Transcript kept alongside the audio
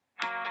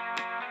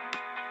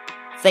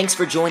Thanks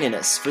for joining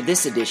us for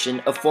this edition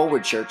of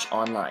Forward Church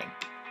Online.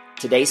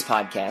 Today's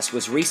podcast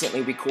was recently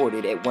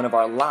recorded at one of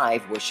our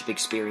live worship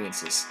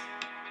experiences.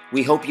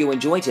 We hope you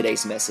enjoy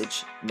today's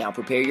message. Now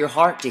prepare your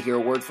heart to hear a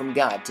word from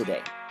God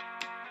today.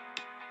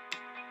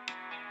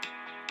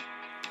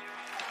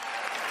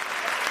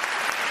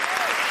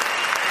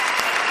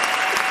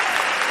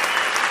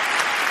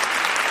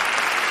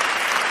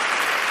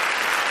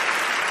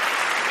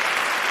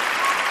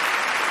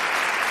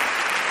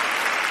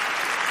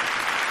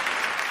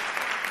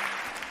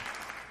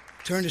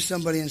 Turn to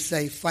somebody and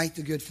say, fight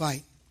the good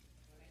fight.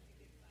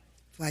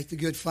 Fight the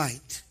good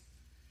fight.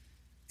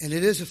 And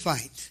it is a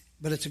fight,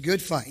 but it's a good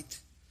fight.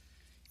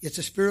 It's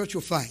a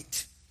spiritual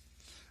fight.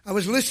 I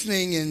was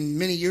listening, and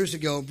many years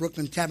ago,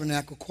 Brooklyn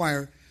Tabernacle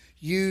Choir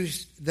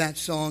used that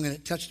song, and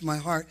it touched my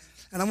heart.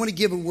 And I want to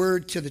give a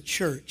word to the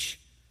church.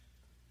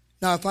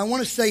 Now, if I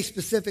want to say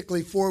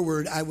specifically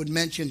forward, I would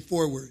mention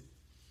forward.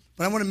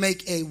 But I want to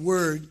make a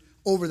word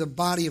over the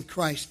body of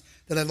Christ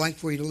that I'd like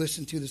for you to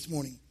listen to this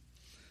morning.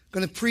 I'm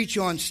going to preach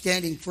on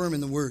standing firm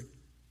in the Word.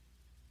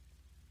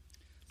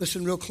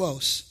 Listen real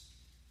close.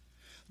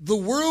 The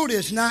world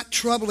is not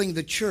troubling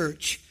the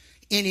church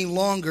any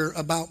longer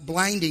about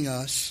blinding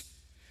us.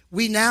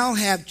 We now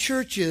have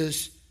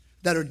churches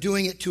that are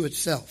doing it to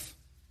itself.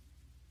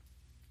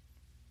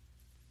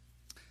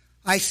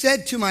 I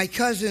said to my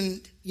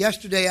cousin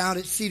yesterday out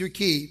at Cedar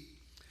Key,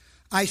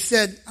 I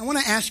said, I want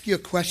to ask you a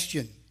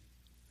question.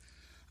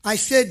 I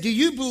said, do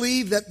you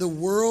believe that the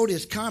world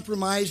is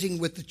compromising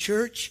with the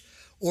church?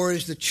 Or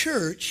is the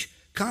church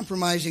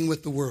compromising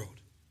with the world?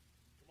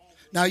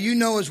 Now, you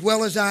know as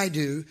well as I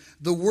do,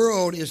 the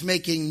world is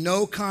making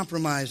no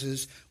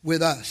compromises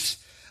with us.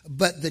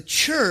 But the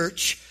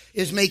church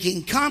is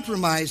making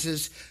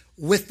compromises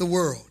with the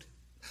world.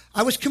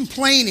 I was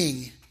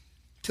complaining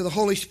to the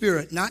Holy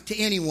Spirit, not to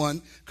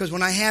anyone, because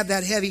when I have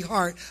that heavy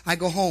heart, I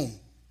go home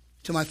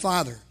to my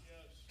Father,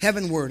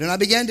 heavenward. And I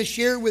began to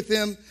share with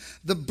him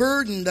the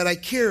burden that I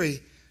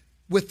carry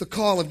with the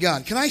call of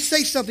God. Can I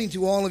say something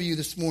to all of you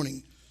this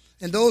morning?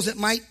 And those that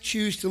might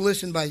choose to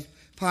listen by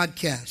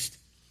podcast.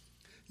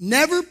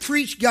 Never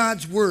preach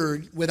God's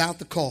word without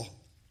the call.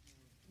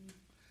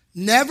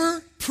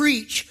 Never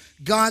preach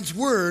God's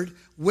word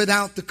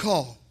without the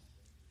call.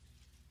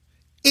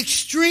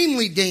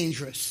 Extremely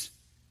dangerous.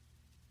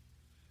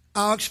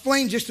 I'll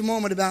explain just a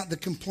moment about the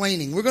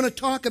complaining. We're going to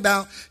talk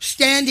about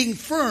standing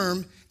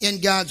firm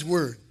in God's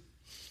word.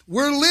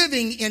 We're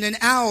living in an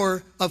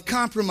hour of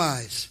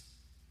compromise.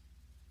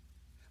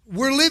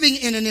 We're living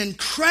in an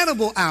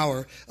incredible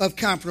hour of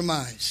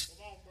compromise.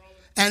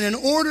 And in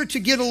order to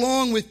get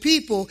along with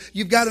people,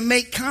 you've got to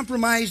make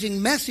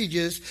compromising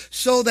messages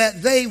so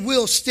that they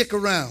will stick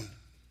around.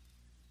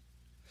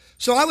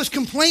 So I was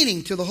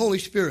complaining to the Holy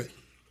Spirit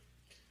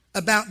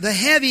about the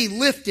heavy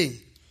lifting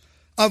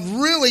of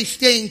really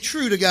staying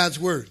true to God's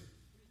word.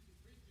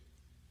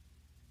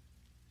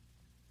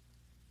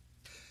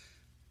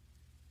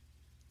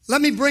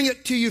 Let me bring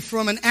it to you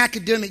from an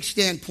academic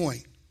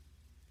standpoint.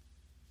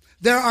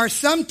 There are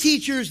some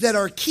teachers that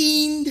are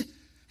keened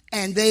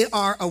and they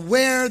are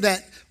aware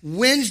that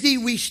Wednesday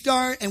we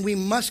start and we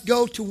must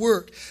go to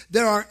work.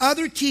 There are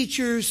other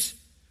teachers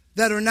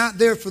that are not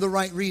there for the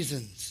right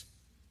reasons.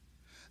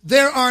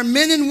 There are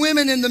men and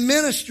women in the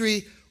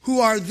ministry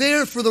who are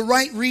there for the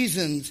right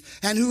reasons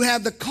and who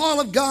have the call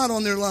of God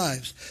on their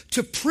lives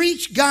to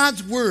preach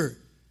God's word.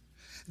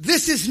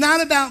 This is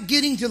not about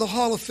getting to the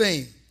Hall of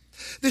Fame.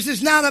 This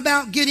is not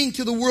about getting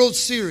to the World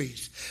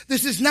Series.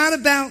 This is not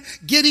about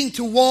getting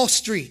to Wall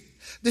Street.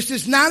 This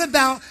is not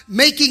about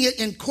making it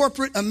in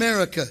corporate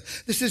America.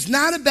 This is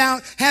not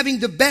about having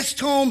the best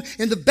home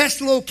in the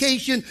best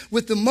location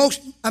with the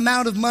most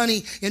amount of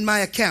money in my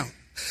account.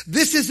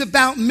 This is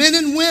about men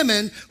and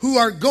women who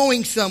are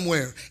going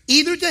somewhere,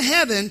 either to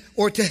heaven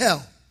or to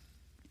hell.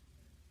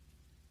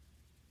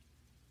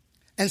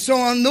 And so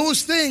on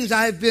those things,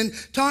 I've been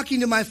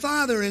talking to my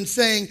Father and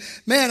saying,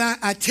 man,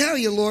 I tell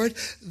you, Lord,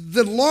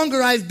 the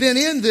longer I've been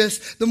in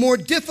this, the more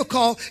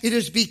difficult it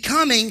is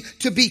becoming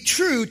to be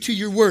true to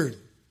your word.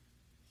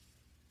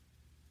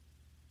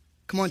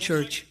 Come on,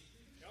 church.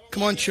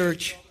 Come on,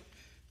 church.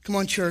 Come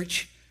on,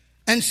 church.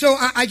 And so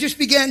I just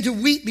began to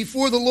weep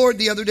before the Lord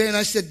the other day, and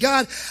I said,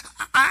 God,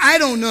 I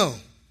don't know.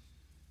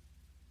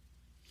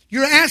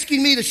 You're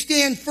asking me to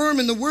stand firm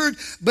in the word,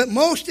 but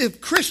most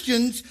of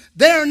Christians,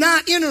 they're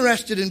not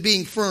interested in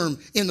being firm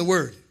in the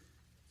word.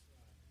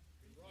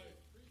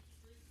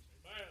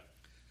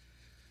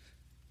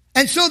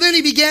 And so then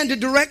he began to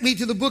direct me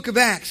to the book of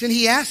Acts, and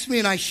he asked me,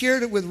 and I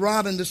shared it with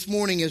Robin this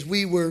morning as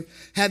we were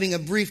having a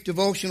brief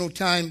devotional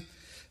time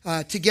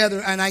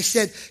together, and I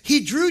said,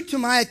 he drew to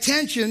my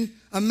attention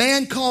a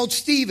man called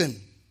Stephen.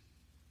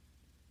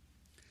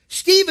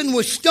 Stephen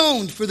was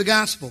stoned for the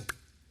gospel.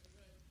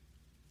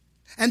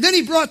 And then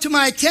he brought to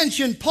my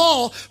attention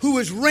Paul, who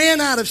was ran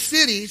out of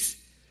cities,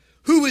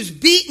 who was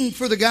beaten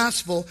for the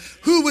gospel,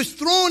 who was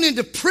thrown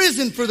into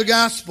prison for the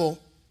gospel,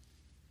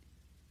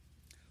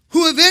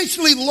 who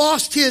eventually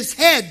lost his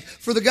head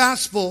for the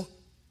gospel.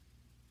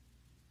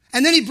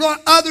 And then he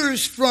brought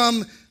others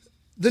from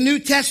the New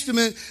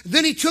Testament.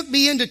 Then he took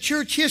me into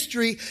church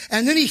history,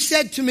 and then he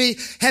said to me,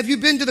 have you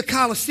been to the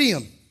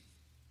Colosseum?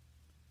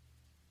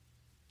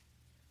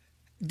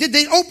 Did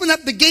they open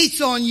up the gates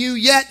on you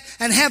yet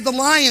and have the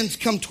lions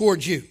come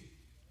towards you?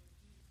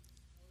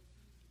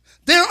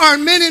 There are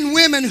men and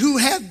women who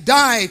have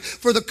died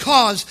for the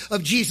cause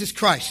of Jesus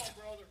Christ,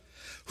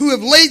 who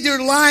have laid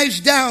their lives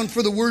down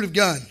for the Word of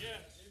God.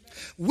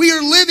 We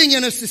are living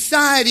in a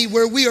society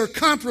where we are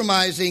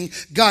compromising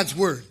God's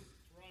Word.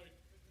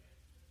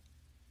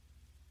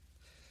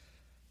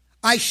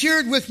 I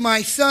shared with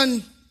my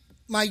son,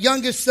 my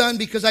youngest son,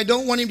 because I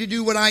don't want him to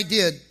do what I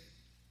did.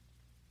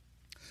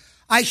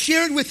 I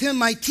shared with him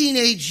my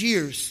teenage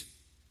years.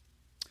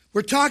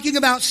 We're talking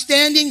about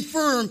standing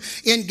firm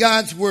in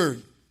God's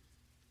Word.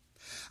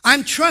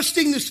 I'm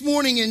trusting this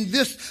morning in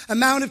this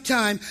amount of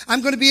time,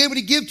 I'm going to be able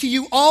to give to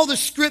you all the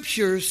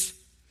scriptures.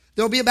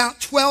 There'll be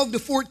about 12 to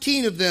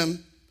 14 of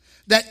them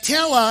that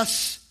tell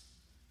us,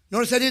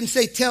 notice I didn't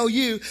say tell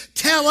you,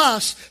 tell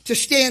us to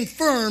stand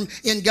firm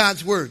in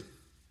God's Word.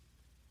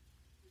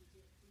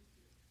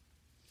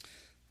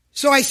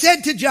 So I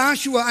said to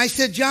Joshua,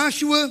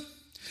 Joshua,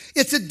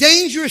 it's a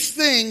dangerous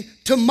thing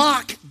to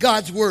mock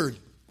God's Word.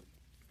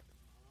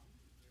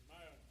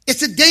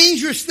 It's a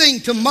dangerous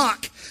thing to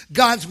mock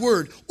God's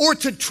Word or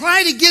to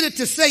try to get it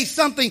to say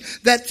something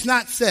that's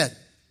not said.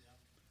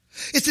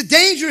 It's a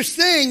dangerous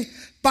thing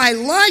by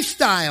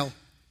lifestyle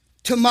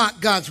to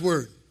mock God's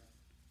Word.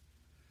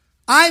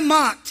 I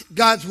mocked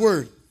God's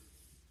Word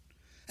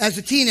as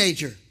a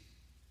teenager.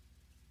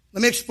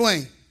 Let me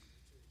explain.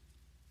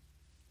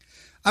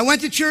 I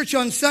went to church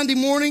on Sunday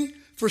morning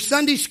for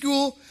Sunday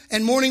school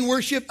and morning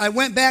worship. I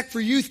went back for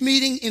youth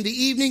meeting in the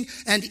evening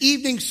and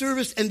evening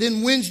service and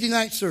then Wednesday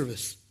night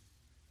service.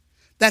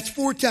 That's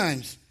 4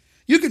 times.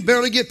 You could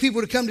barely get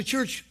people to come to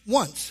church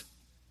once.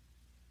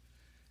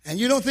 And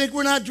you don't think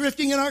we're not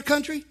drifting in our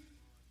country?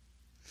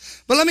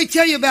 But let me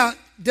tell you about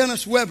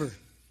Dennis Weber,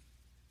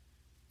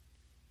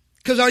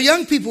 because our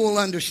young people will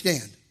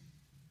understand.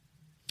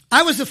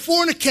 I was a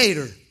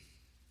fornicator.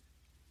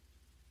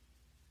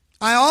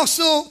 I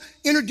also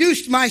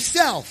introduced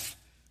myself,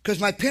 because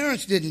my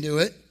parents didn't do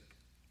it.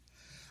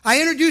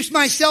 I introduced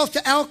myself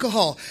to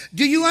alcohol.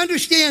 Do you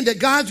understand that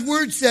God's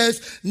Word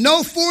says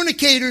no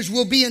fornicators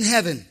will be in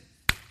heaven?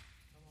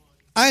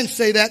 I didn't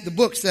say that. The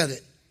book said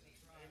it.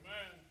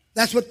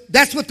 That's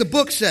what the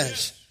book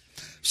says.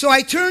 So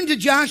I turned to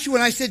Joshua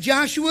and I said,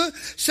 Joshua,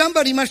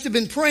 somebody must have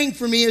been praying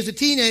for me as a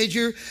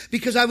teenager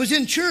because I was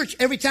in church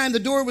every time the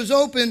door was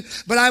open,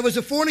 but I was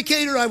a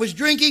fornicator, I was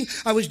drinking,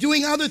 I was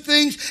doing other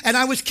things, and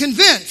I was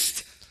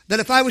convinced that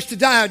if I was to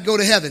die, I'd go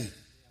to heaven.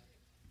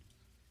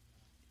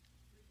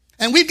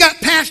 And we've got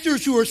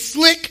pastors who are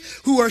slick,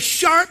 who are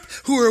sharp,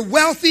 who are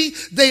wealthy,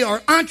 they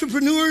are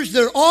entrepreneurs,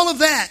 they're all of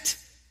that.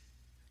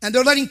 And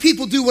they're letting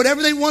people do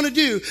whatever they want to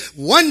do.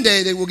 One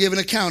day they will give an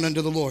account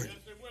unto the Lord.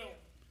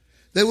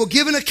 They will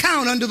give an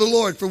account unto the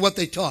Lord for what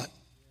they taught.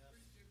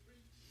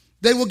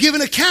 They will give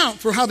an account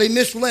for how they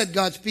misled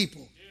God's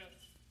people.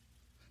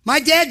 My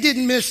dad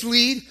didn't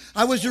mislead.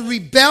 I was a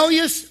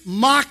rebellious,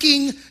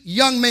 mocking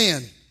young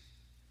man.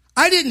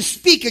 I didn't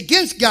speak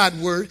against God's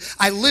Word.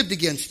 I lived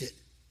against it.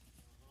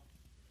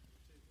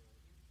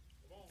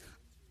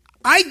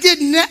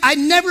 I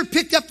never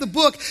picked up the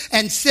book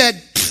and said,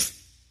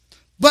 pfft,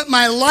 but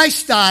my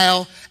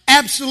lifestyle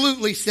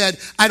absolutely said,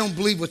 I don't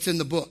believe what's in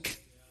the book.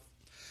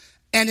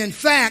 And in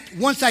fact,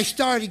 once I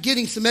started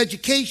getting some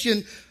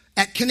education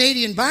at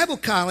Canadian Bible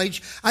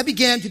College, I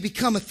began to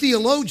become a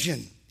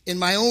theologian in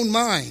my own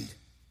mind.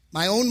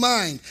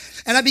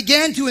 And I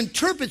began to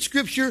interpret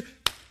Scripture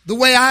the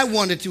way I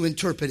wanted to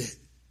interpret it.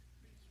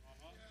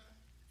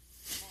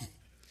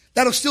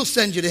 That'll still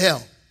send you to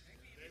hell.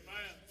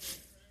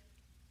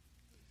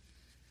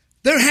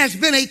 There has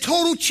been a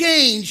total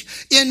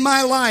change in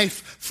my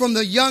life from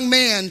the young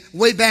man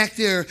way back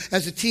there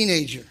as a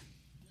teenager.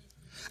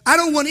 I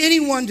don't want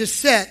anyone to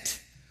sit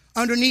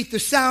underneath the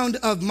sound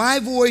of my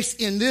voice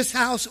in this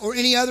house or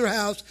any other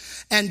house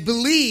and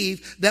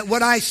believe that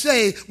what I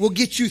say will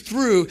get you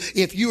through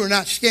if you are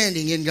not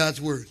standing in God's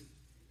Word.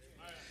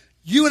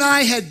 You and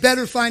I had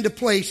better find a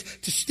place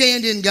to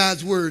stand in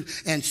God's Word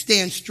and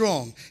stand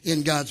strong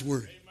in God's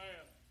Word.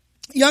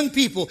 Young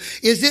people,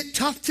 is it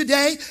tough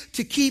today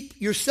to keep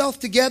yourself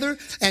together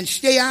and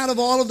stay out of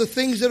all of the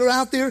things that are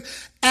out there?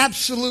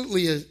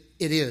 Absolutely it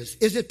is.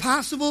 Is it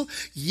possible?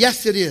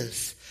 Yes, it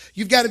is.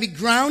 You've got to be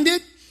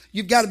grounded.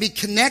 You've got to be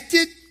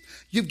connected.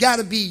 You've got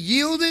to be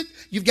yielded.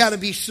 You've got to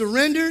be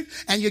surrendered.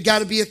 And you've got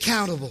to be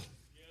accountable.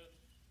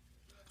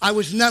 I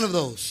was none of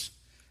those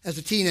as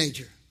a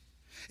teenager.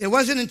 It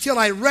wasn't until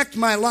I wrecked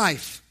my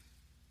life.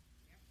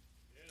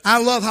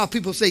 I love how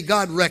people say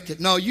God wrecked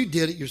it. No, you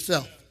did it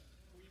yourself.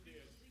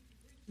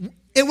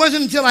 It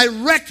wasn't until I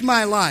wrecked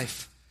my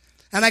life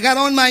and I got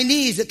on my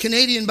knees at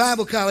Canadian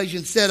Bible College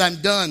and said, I'm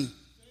done.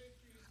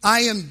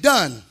 I am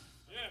done.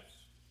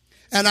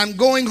 And I'm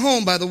going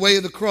home by the way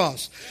of the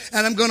cross.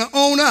 And I'm going to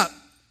own up.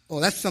 Oh,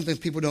 that's something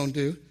people don't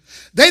do.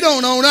 They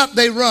don't own up,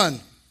 they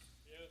run.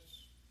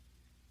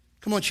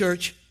 Come on,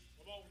 church.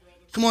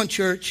 Come on,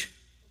 church.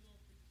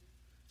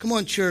 Come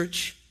on,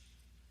 church.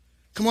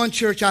 Come on,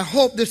 church. I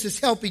hope this is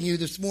helping you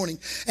this morning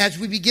as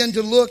we begin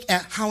to look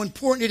at how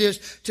important it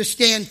is to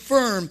stand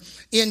firm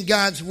in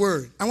God's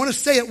word. I want to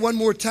say it one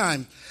more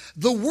time.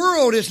 The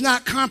world is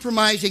not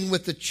compromising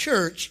with the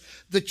church.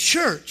 The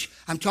church,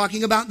 I'm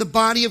talking about the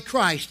body of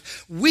Christ.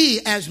 We,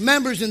 as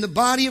members in the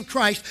body of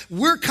Christ,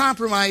 we're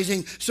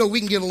compromising so we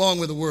can get along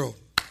with the world.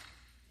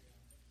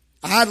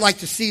 I'd like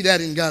to see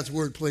that in God's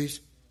word, please.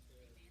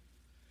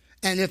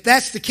 And if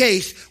that's the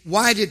case,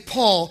 why did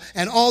Paul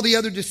and all the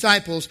other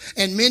disciples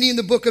and many in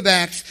the book of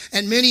Acts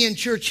and many in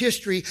church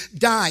history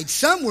died?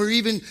 Some were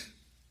even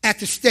at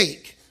the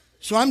stake.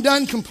 So I'm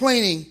done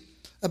complaining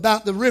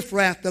about the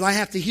riffraff that I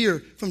have to hear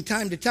from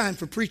time to time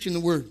for preaching the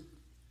word.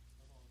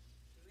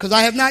 Because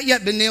I have not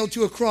yet been nailed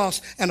to a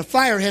cross and a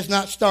fire has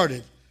not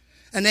started.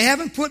 And they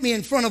haven't put me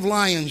in front of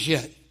lions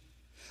yet.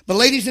 But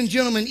ladies and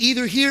gentlemen,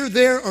 either here,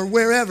 there, or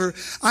wherever,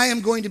 I am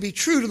going to be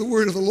true to the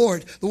word of the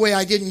Lord the way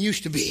I didn't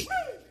used to be.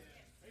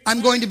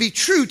 I'm going to be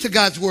true to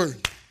God's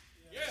word.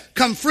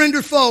 Come friend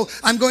or foe,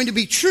 I'm going to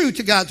be true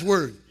to God's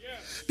word.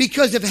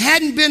 Because if it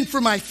hadn't been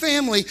for my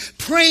family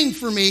praying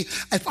for me,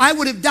 if I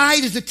would have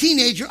died as a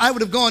teenager, I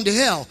would have gone to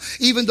hell,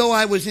 even though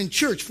I was in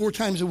church 4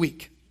 times a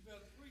week.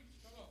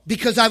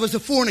 Because I was a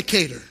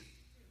fornicator.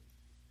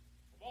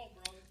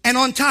 And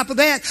on top of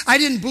that, I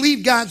didn't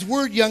believe God's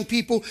word, young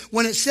people,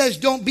 when it says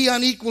don't be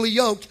unequally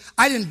yoked.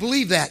 I didn't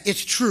believe that.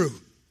 It's true.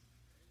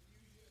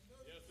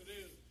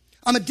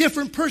 I'm a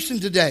different person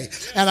today,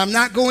 and I'm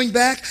not going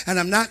back, and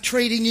I'm not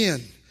trading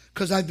in,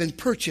 because I've been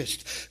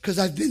purchased, because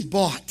I've been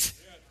bought.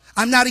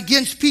 I'm not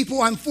against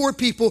people, I'm for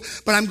people,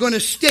 but I'm going to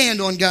stand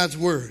on God's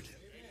word,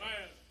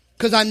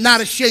 because I'm not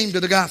ashamed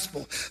of the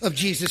gospel of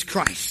Jesus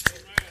Christ.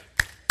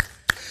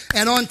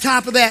 And on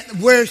top of that,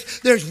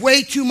 there's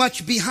way too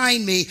much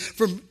behind me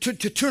to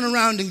turn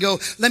around and go,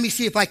 let me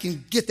see if I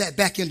can get that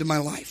back into my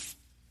life.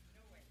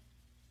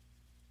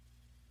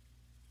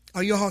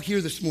 Are you all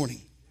here this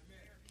morning?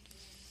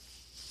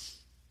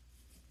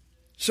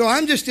 So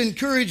I'm just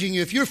encouraging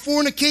you. If you're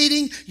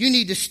fornicating, you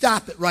need to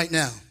stop it right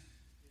now.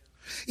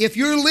 If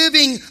you're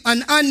living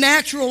an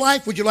unnatural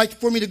life, would you like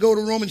for me to go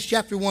to Romans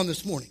chapter 1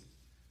 this morning?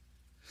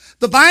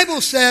 The Bible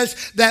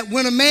says that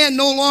when a man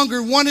no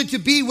longer wanted to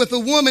be with a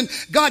woman,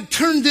 God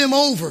turned them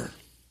over.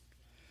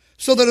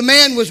 So that a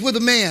man was with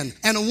a man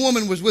and a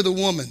woman was with a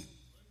woman.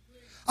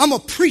 I'm going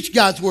to preach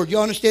God's word.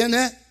 Y'all understand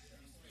that?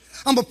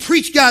 I'm going to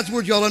preach God's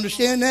word. Y'all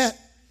understand that?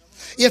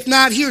 If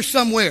not, here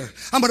somewhere.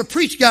 I'm going to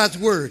preach God's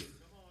word.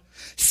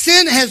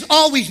 Sin has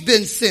always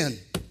been sin.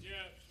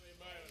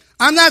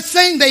 I'm not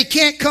saying they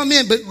can't come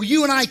in, but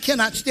you and I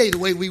cannot stay the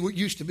way we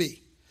used to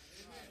be.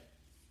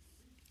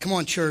 Come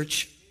on,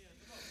 church.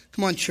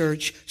 Come on,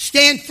 church.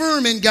 Stand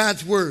firm in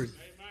God's word.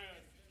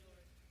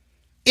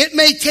 It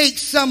may take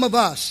some of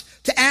us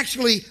to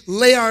actually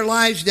lay our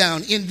lives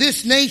down in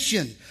this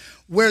nation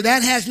where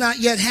that has not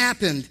yet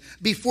happened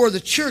before the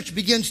church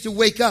begins to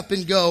wake up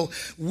and go,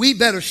 we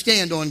better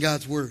stand on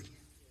God's word.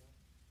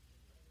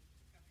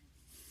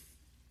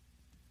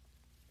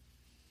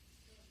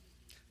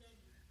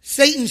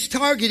 Satan's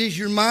target is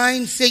your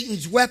mind.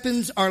 Satan's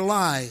weapons are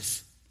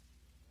lies.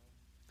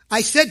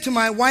 I said to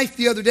my wife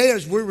the other day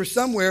as we were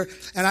somewhere,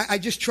 and I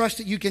just trust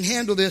that you can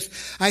handle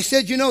this. I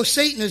said, you know,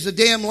 Satan is a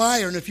damn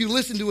liar, and if you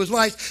listen to his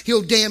lies,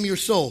 he'll damn your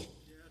soul.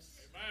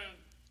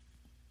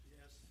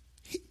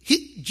 Yes.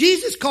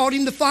 Jesus called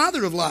him the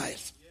father of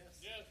lies.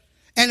 Yes.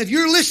 And if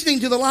you're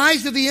listening to the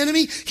lies of the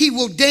enemy, he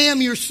will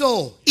damn your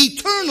soul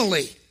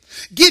eternally.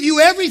 Give you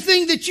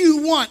everything that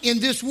you want in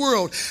this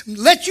world.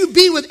 Let you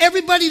be with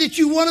everybody that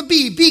you want to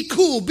be. Be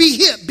cool, be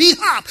hip, be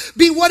hop,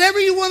 be whatever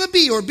you want to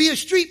be, or be a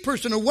street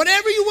person, or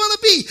whatever you want to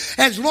be,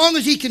 as long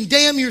as he can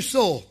damn your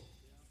soul.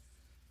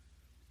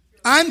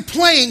 I'm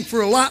playing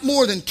for a lot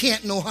more than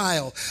Canton,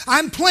 Ohio.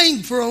 I'm playing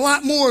for a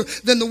lot more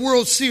than the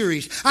World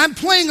Series. I'm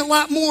playing a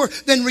lot more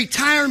than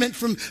retirement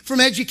from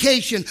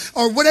education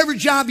or whatever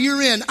job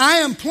you're in.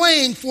 I am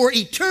playing for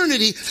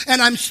eternity, and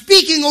I'm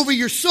speaking over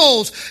your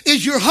souls.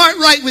 Is your heart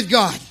right with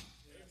God?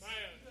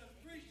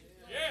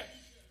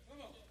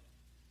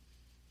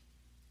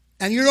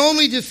 And your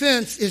only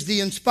defense is the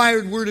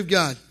inspired word of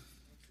God.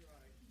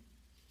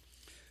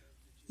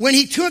 When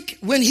he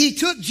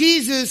took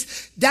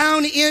Jesus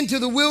down into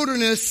the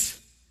wilderness,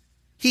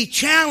 he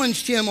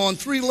challenged him on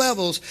 3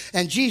 levels,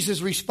 and Jesus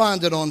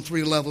responded on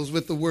 3 levels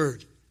with the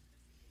word.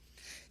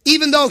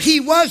 Even though he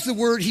was the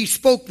word, he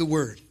spoke the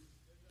word.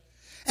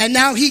 And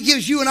now he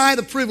gives you and I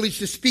the privilege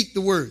to speak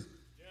the word.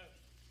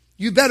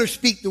 You better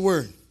speak the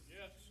word.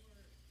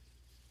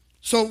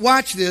 So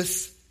watch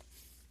this.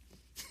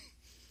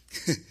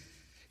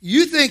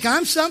 You think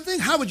I'm something?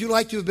 How would you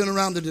like to have been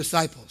around the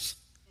disciples?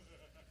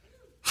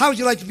 How would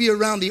you like to be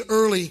around the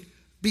early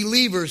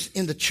believers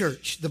in the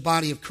church, the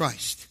body of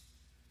Christ?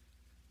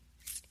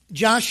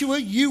 Joshua,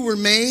 you were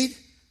made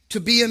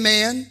to be a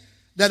man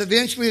that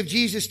eventually, if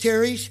Jesus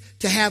tarries,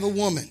 to have a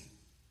woman.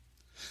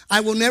 I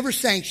will never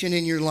sanction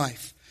in your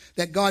life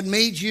that God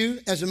made you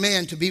as a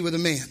man to be with a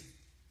man.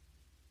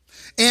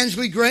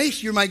 Ansley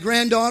Grace, you're my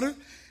granddaughter.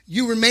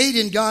 You were made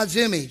in God's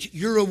image.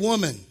 You're a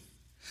woman.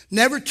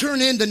 Never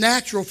turn in the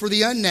natural for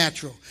the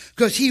unnatural,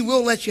 because he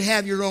will let you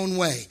have your own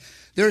way.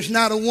 There's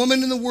not a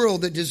woman in the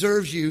world that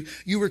deserves you.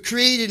 You were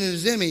created in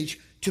his image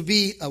to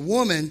be a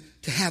woman,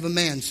 to have a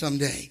man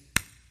someday.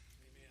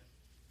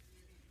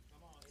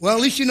 Well,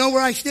 at least you know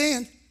where I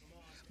stand.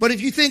 But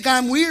if you think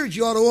I'm weird,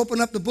 you ought to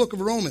open up the book of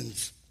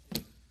Romans.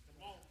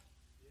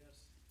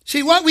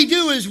 See, what we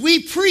do is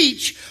we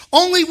preach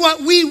only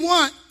what we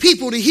want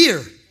people to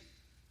hear.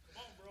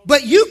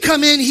 But you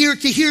come in here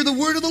to hear the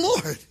word of the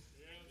Lord.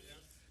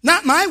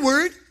 Not my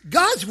word,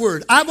 God's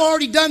word. I've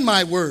already done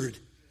my word.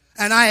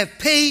 And I have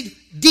paid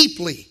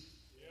deeply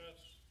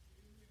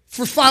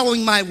for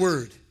following my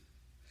word.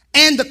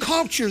 And the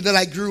culture that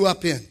I grew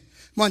up in.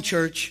 Come on,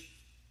 church.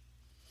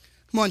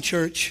 Come on,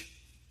 church.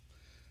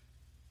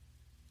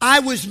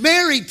 I was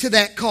married to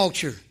that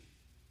culture.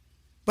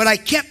 But I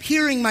kept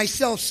hearing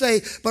myself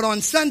say, but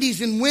on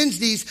Sundays and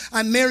Wednesdays,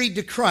 I'm married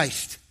to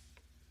Christ.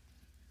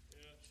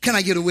 Can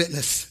I get a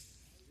witness?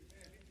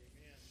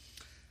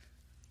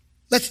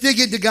 Let's dig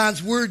into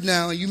God's word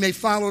now. You may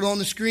follow it on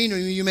the screen, or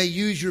you may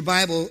use your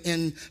Bible.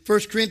 In 1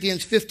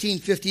 Corinthians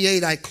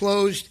 15:58, I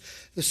closed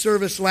the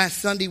service last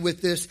Sunday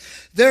with this.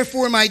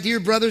 Therefore, my dear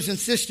brothers and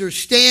sisters,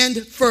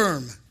 stand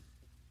firm.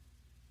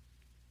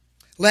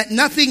 Let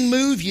nothing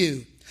move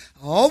you.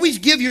 Always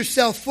give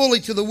yourself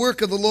fully to the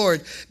work of the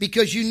Lord,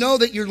 because you know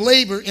that your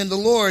labor in the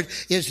Lord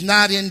is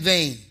not in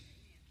vain.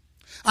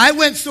 I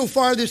went so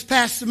far this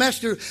past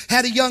semester,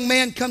 had a young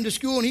man come to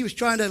school, and he was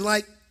trying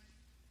to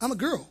I'm a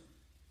girl.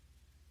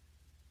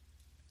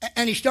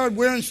 And he started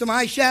wearing some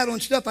eyeshadow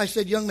and stuff. I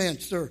said, young man,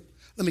 sir,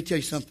 let me tell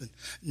you something.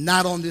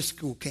 Not on this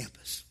school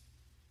campus.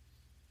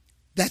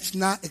 That's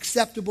not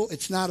acceptable.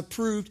 It's not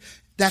approved.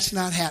 That's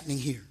not happening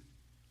here.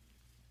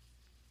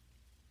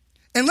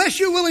 Unless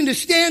you're willing to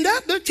stand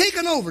up, they're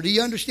taking over. Do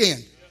you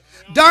understand?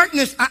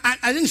 Darkness,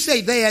 I didn't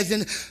say they, as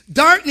in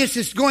darkness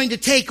is going to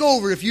take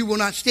over if you will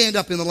not stand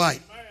up in the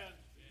light.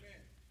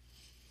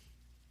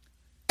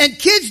 And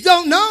kids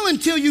don't know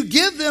until you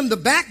give them the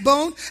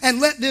backbone and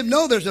let them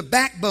know there's a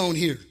backbone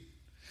here.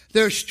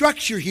 There's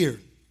structure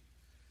here.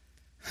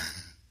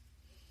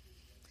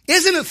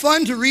 Isn't it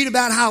fun to read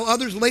about how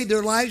others laid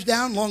their lives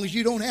down long as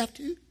you don't have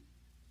to?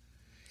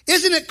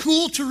 Isn't it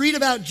cool to read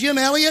about Jim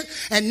Elliott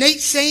and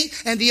Nate Saint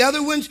and the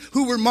other ones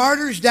who were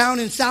martyrs down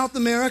in South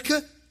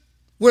America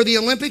where the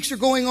Olympics are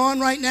going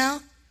on right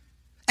now?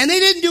 And they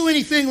didn't do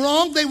anything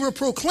wrong. They were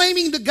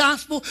proclaiming the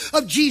gospel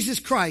of Jesus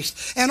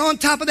Christ. And on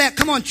top of that,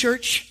 come on,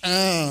 church.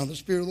 The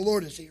Spirit of the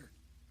Lord is here.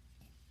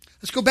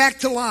 Let's go back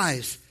to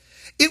lies.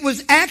 It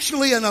was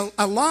actually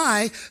a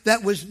lie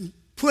that was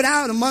put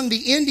out among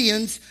the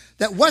Indians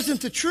that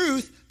wasn't the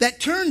truth,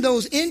 that turned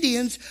those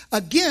Indians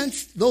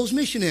against those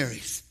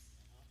missionaries.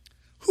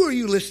 Who are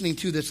you listening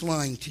to that's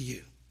lying to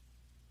you?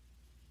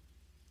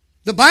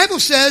 The Bible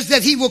says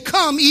that he will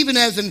come even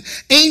as an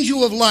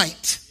angel of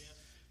light.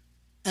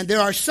 And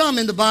there are some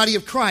in the body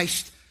of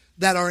Christ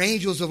that are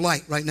angels of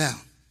light right now.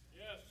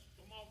 Yes,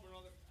 come on,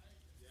 brother.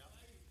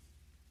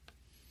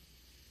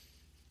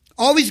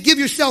 Always give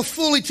yourself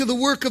fully to the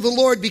work of the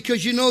Lord,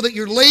 because you know that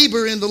your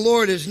labor in the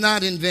Lord is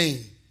not in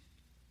vain.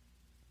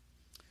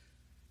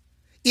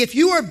 If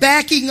you are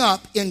backing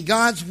up in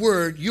God's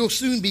word, you'll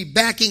soon be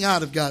backing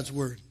out of God's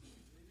word.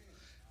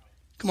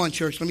 Come on,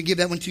 church, let me give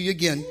that one to you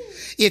again.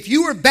 If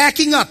you are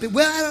backing up, you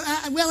got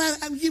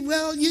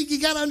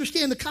to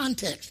understand the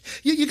context.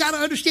 You got to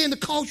understand the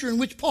culture in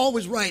which Paul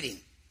was writing.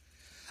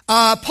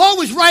 Paul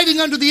was writing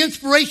under the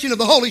inspiration of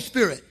the Holy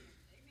Spirit.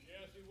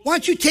 Why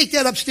don't you take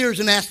that upstairs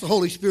and ask the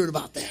Holy Spirit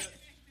about that?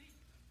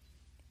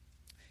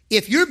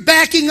 If you're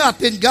backing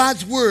up in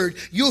God's word,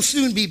 you'll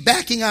soon be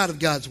backing out of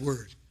God's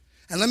word.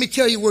 And let me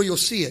tell you where you'll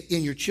see it: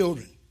 in your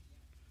children.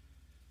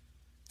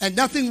 And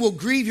nothing will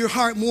grieve your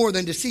heart more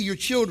than to see your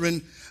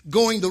children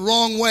going the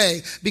wrong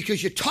way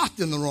because you taught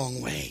them the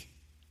wrong way.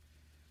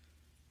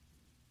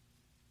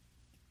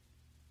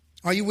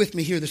 Are you with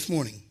me here this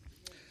morning?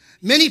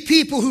 Many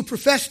people who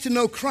profess to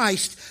know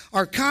Christ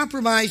are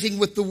compromising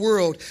with the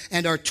world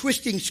and are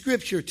twisting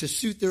Scripture to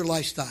suit their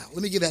lifestyle.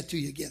 Let me give that to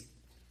you again.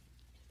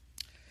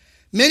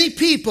 Many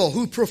people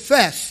who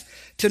profess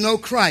to know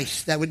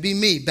Christ, that would be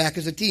me back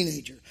as a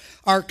teenager,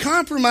 are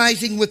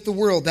compromising with the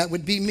world, that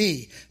would be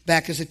me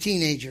back as a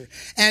teenager,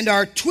 and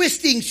are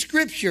twisting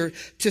Scripture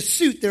to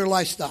suit their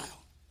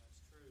lifestyle.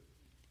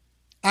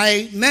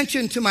 I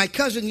mentioned to my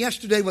cousin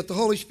yesterday what the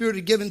Holy Spirit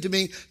had given to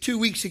me 2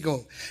 weeks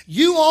ago.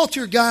 You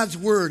alter God's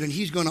word and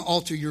he's going to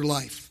alter your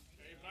life.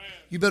 Amen.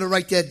 You better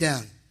write that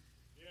down.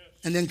 Yes.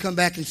 And then come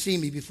back and see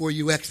me before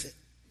you exit.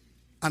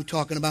 I'm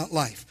talking about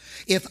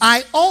life. If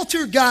I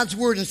alter God's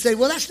word and say,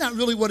 well, that's not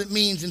really what it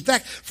means. In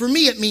fact, for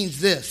me it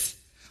means this.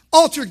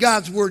 Alter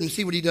God's word and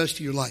see what he does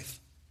to your life.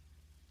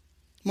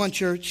 Come on,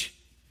 church.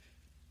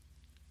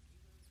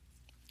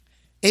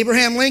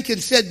 Abraham Lincoln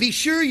said, be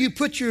sure you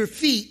put your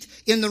feet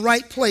in the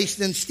right place,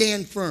 then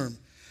stand firm.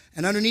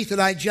 And underneath it,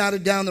 I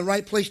jotted down the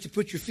right place to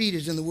put your feet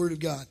is in the Word of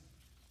God.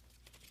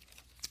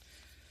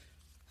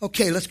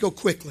 Okay, let's go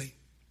quickly.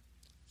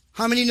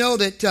 How many know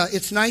that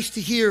it's nice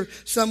to hear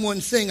someone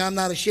sing, I'm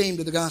not ashamed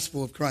of the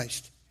gospel of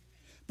Christ?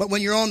 But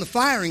when you're on the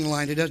firing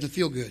line, it doesn't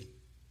feel good.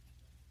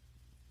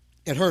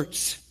 It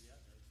hurts.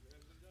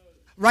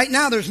 Right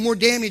now, there's more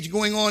damage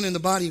going on in the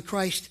body of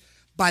Christ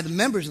by the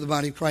members of the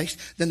body of Christ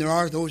than there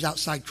are those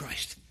outside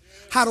Christ.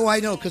 How do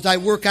I know? Because I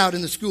work out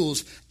in the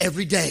schools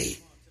every day.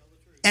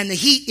 And the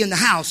heat in the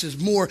house is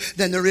more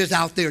than there is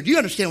out there. Do you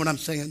understand what I'm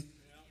saying?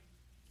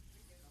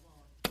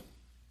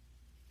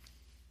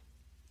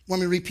 Want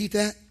me to repeat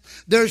that?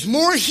 There's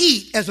more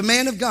heat as a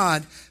man of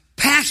God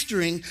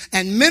pastoring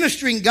and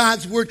ministering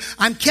God's word.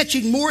 I'm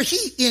catching more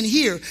heat in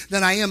here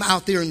than I am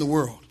out there in the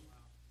world.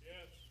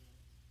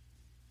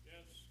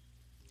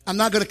 I'm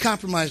not going to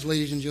compromise,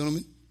 ladies and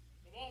gentlemen.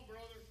 Come on,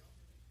 brother.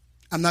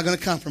 I'm not going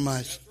to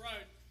compromise. That's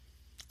right.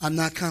 I'm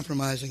not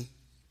compromising.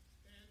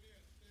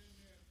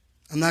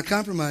 I'm not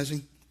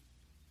compromising.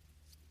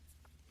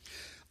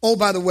 Oh,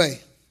 by the way,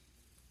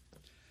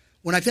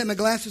 when I take my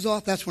glasses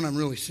off, that's when I'm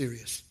really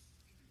serious.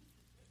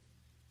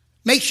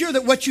 Make sure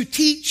that what you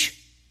teach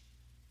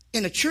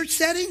in a church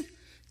setting,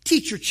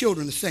 teach your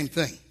children the same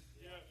thing.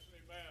 Yes,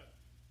 amen.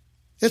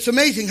 It's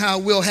amazing how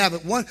we'll have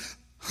it one.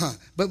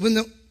 But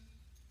when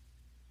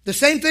the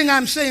same thing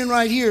I'm saying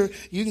right here,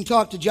 you can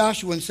talk to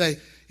Joshua and say,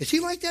 is he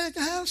like that at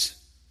the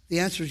house? The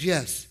answer is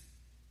yes.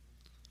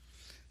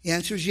 The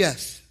answer is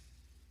yes.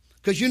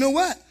 Because you know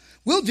what?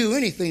 We'll do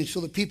anything so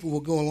that people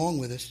will go along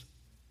with us.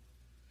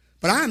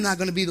 But I'm not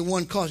going to be the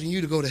one causing you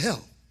to go to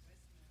hell.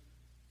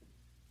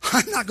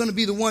 I'm not going to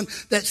be the one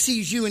that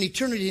sees you in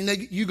eternity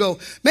and you go,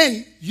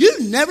 man,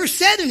 you never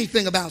said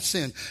anything about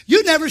sin.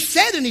 You never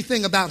said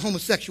anything about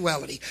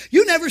homosexuality.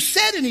 You never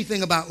said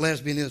anything about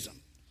lesbianism.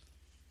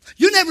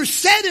 You never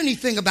said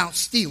anything about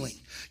stealing.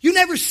 You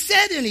never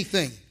said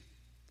anything.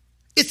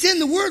 It's in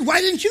the Word.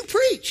 Why didn't you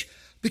preach?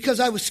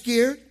 Because I was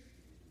scared.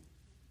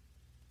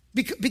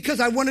 Because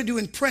I wanted to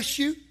impress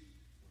you.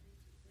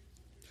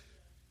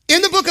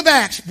 In the book of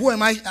Acts, boy,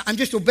 I'm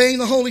just obeying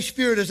the Holy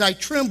Spirit as I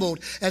trembled,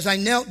 as I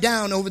knelt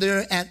down over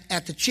there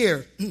at the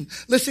chair.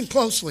 Listen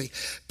closely.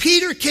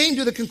 Peter came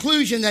to the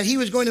conclusion that he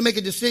was going to make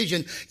a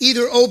decision.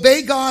 Either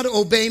obey God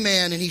or obey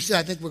man. And he said,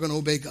 I think we're going to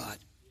obey God.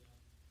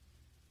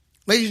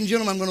 Ladies and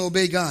gentlemen, I'm going to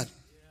obey God.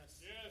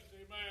 Yes,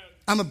 amen.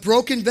 I'm a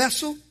broken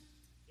vessel.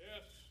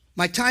 Yes.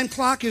 My time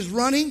clock is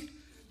running,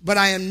 but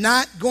I am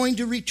not going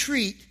to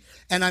retreat,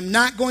 and I'm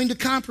not going to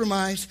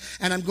compromise,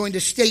 and I'm going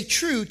to stay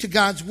true to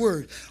God's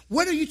word.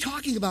 What are you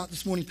talking about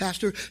this morning,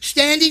 Pastor?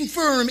 Standing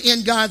firm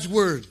in God's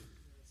word.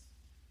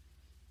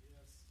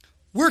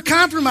 We're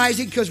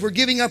compromising because we're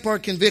giving up our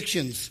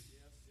convictions.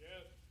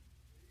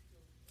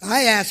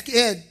 I asked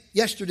Ed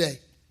yesterday.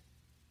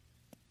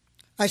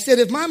 I said,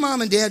 if my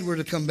mom and dad were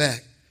to come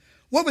back,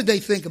 what would they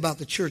think about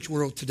the church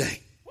world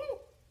today?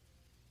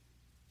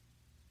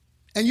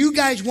 And you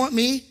guys want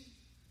me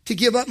to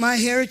give up my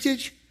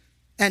heritage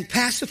and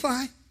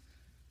pacify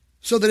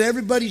so that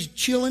everybody's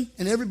chilling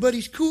and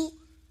everybody's cool?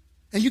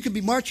 And you could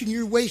be marching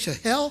your way to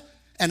hell,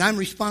 and I'm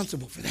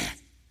responsible for that.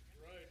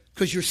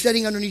 Because you're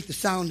sitting underneath the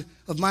sound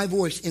of my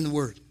voice in the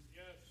Word.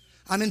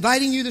 I'm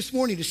inviting you this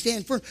morning to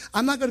stand firm.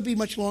 I'm not going to be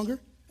much longer.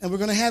 And we're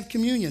going to have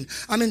communion.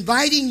 I'm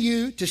inviting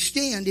you to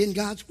stand in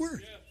God's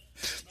Word.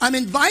 I'm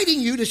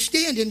inviting you to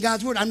stand in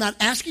God's Word. I'm not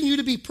asking you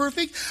to be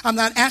perfect. I'm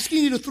not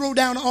asking you to throw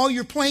down all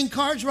your playing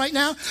cards right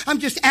now. I'm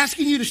just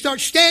asking you to start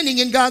standing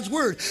in God's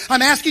Word.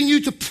 I'm asking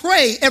you to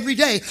pray every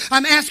day.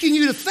 I'm asking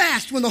you to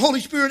fast when the Holy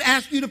Spirit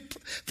asks you to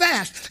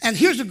fast. And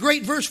here's a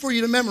great verse for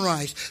you to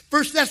memorize.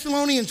 1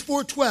 Thessalonians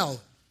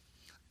 4:12.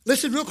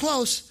 Listen real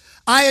close.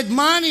 I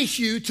admonish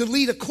you to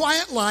lead a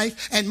quiet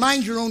life and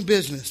mind your own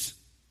business.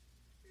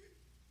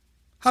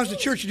 How's the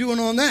church doing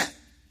on that?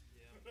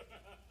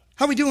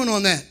 How are we doing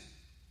on that?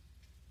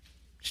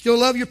 Still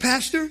love your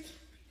pastor?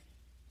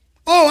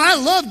 Oh, I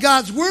love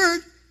God's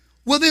word.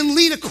 Well, then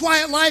lead a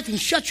quiet life and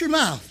shut your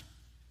mouth.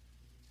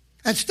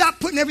 And stop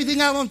putting everything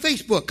out on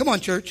Facebook. Come on,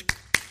 church.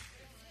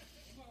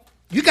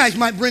 You guys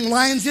might bring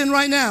lions in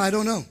right now. I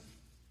don't know.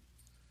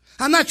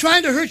 I'm not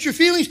trying to hurt your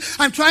feelings.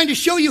 I'm trying to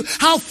show you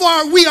how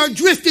far we are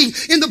drifting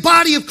in the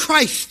body of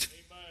Christ.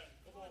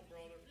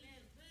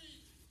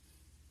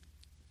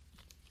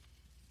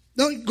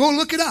 Don't go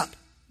look it up.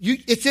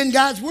 It's in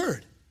God's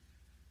word.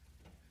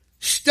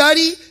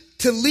 Study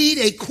to lead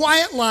a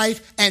quiet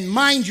life and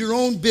mind your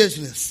own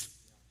business.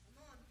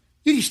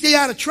 You can stay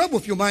out of trouble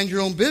if you'll mind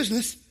your own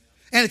business.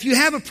 And if you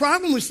have a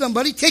problem with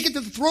somebody, take it to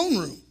the throne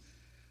room,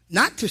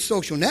 not to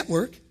social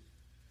network.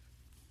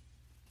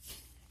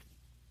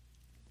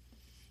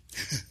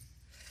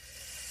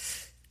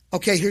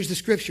 Okay, here's the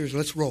scriptures.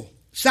 Let's roll.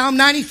 Psalm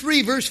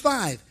 93, verse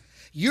 5.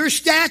 Your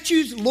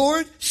statutes,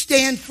 Lord,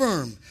 stand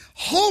firm.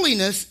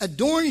 Holiness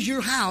adorns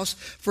your house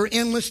for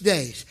endless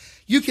days.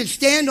 You can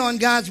stand on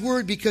God's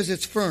word because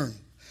it's firm.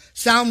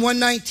 Psalm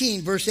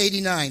 119, verse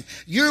 89.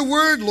 Your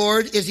word,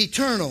 Lord, is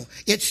eternal.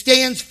 It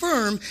stands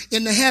firm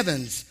in the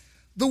heavens.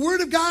 The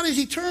word of God is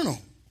eternal.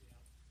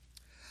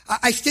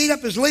 I stayed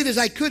up as late as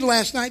I could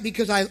last night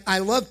because I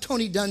love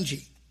Tony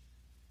Dungy.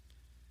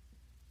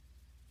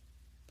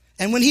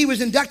 And when he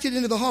was inducted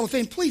into the Hall of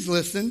Fame, please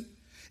listen,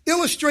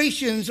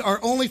 illustrations are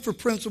only for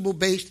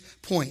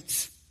principle-based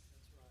points.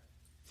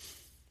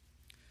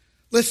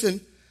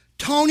 Listen,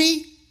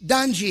 Tony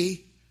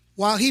Dungy,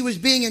 while he was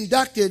being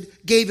inducted,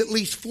 gave at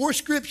least 4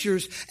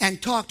 scriptures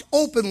and talked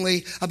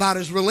openly about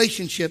his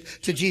relationship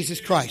to Jesus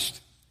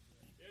Christ.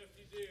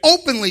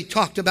 Openly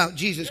talked about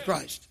Jesus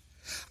Christ.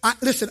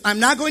 Listen, I'm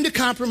not going to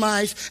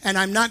compromise, and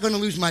I'm not going to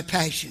lose my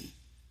passion.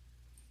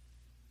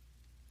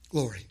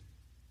 Glory.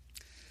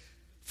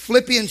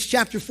 Philippians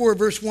chapter 4,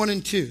 verse 1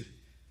 and 2.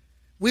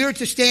 We are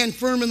to stand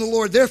firm in the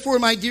Lord. Therefore,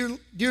 my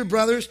dear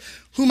brothers,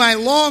 whom I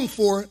long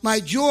for, my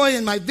joy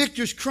and my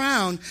victor's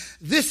crown,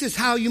 this is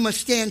how you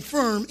must stand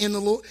firm in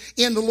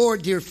the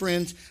Lord, dear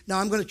friends. Now,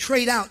 I'm going to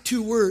trade out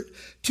 2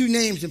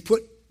 names and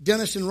put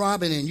Dennis and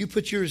Robin in. You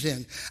put yours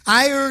in.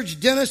 I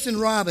urge Dennis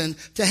and Robin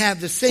to have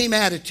the same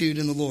attitude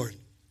in the Lord.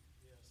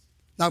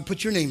 Now,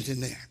 put your names in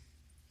there.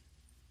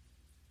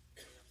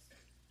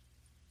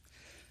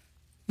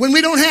 When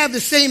we don't have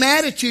the same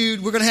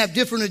attitude, we're going to have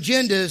different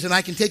agendas, and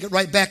I can take it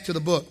right back to the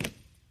book.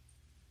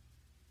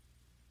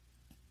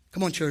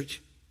 Come on,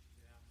 church.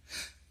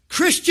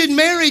 Christian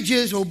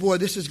marriages, oh boy,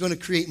 this is going to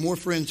create more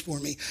friends for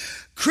me.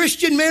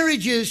 Christian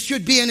marriages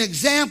should be an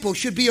example,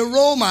 should be a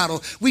role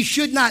model. We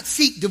should not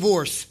seek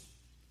divorce.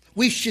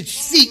 We should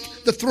seek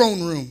the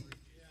throne room.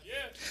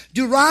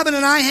 Do Robin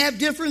and I have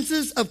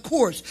differences? Of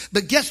course.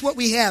 But guess what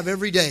we have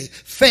every day?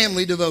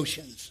 Family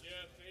devotions.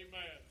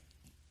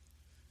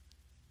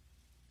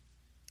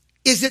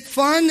 Is it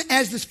fun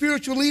as the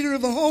spiritual leader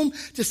of a home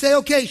to say,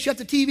 okay, shut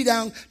the TV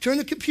down, turn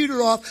the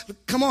computer off,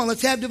 come on,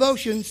 let's have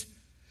devotions?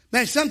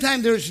 Man,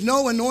 sometimes there's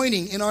no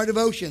anointing in our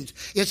devotions.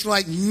 It's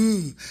like,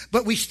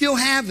 but we still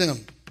have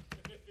them.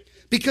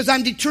 Because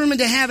I'm determined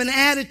to have an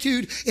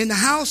attitude in the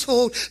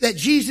household that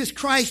Jesus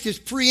Christ is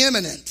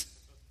preeminent.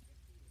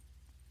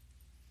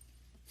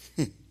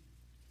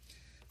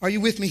 Are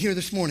you with me here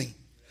this morning?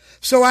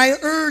 So I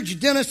urge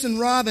Dennis and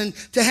Robin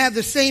to have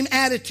the same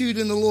attitude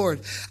in the Lord.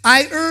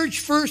 I urge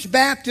First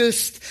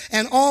Baptist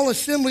and all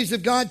Assemblies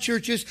of God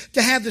churches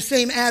to have the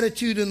same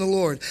attitude in the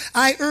Lord.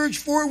 I urge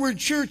Forward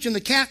Church and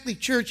the Catholic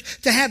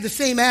Church to have the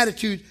same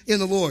attitude in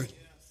the Lord.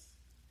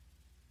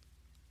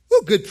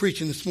 Well, good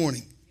preaching this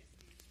morning.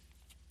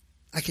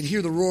 I can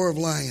hear the roar of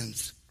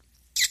lions.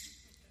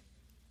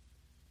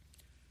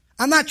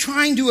 I'm not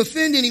trying to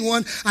offend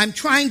anyone. I'm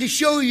trying to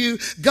show you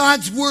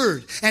God's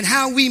word and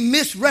how we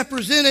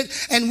misrepresent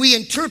it and we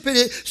interpret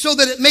it so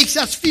that it makes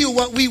us feel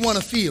what we want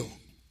to feel.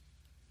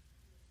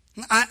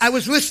 I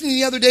was listening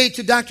the other day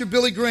to Dr.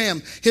 Billy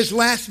Graham, his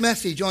last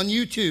message on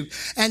YouTube,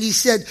 and he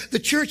said the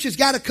church has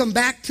got to come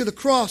back to the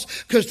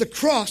cross because the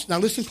cross, now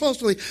listen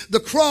closely, the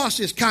cross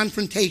is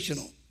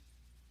confrontational.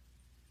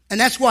 And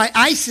that's why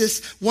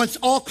ISIS wants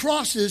all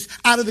crosses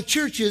out of the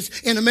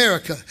churches in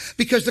America.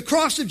 Because the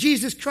cross of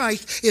Jesus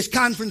Christ is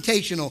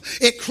confrontational.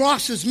 It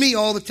crosses me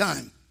all the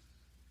time.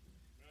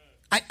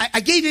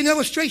 I gave you an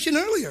illustration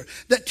earlier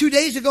that 2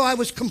 days ago I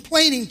was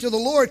complaining to the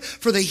Lord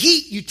for the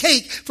heat you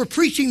take for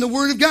preaching the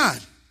Word of God.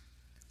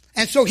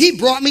 And so He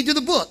brought me to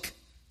the book.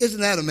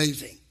 Isn't that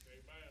amazing?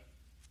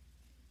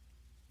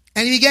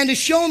 And He began to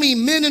show me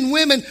men and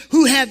women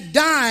who have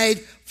died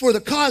for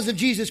the cause of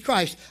Jesus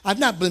Christ. I've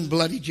not been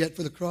bloodied yet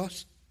for the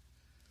cross.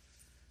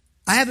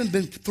 I haven't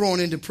been thrown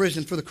into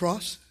prison for the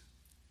cross.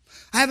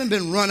 I haven't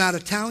been run out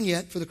of town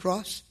yet for the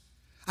cross.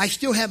 I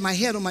still have my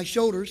head on my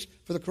shoulders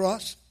for the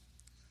cross.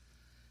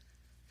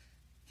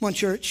 Come on,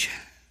 church.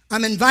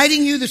 I'm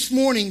inviting you this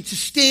morning to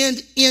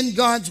stand in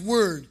God's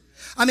Word.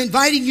 I'm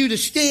inviting you to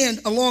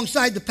stand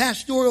alongside the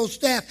pastoral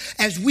staff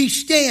as we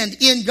stand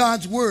in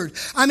God's Word.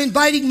 I'm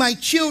inviting my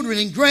children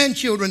and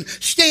grandchildren,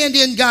 stand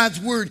in God's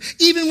Word.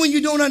 Even when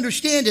you don't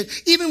understand it,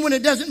 even when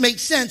it doesn't make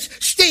sense,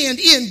 stand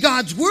in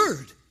God's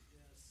Word.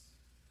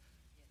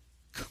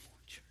 Come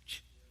on,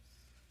 church.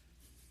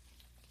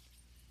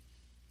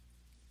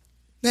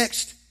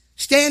 Next,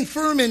 stand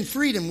firm in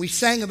freedom. We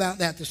sang about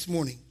that this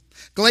morning.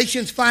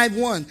 Galatians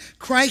 5:1,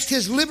 Christ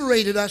has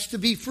liberated us to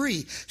be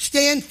free.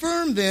 Stand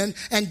firm then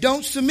and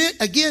don't submit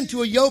again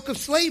to a yoke of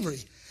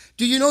slavery.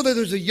 Do you know that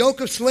there's a yoke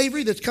of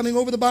slavery that's coming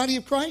over the body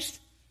of Christ?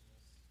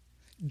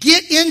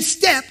 Get in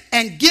step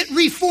and get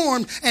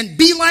reformed and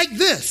be like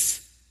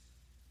this.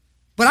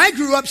 But I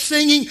grew up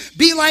singing,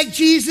 be like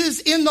Jesus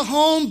in the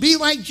home, be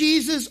like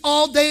Jesus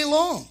all day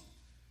long.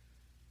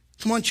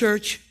 Come on,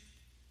 church.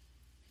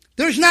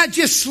 There's not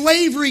just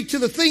slavery to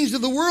the things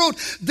of the world.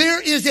 There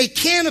is a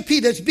canopy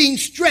that's being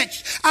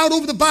stretched out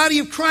over the body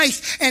of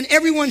Christ, and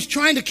everyone's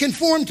trying to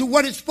conform to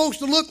what it's supposed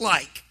to look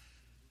like.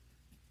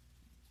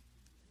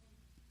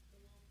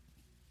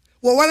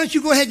 Well, why don't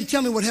you go ahead and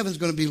tell me what heaven's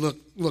going to be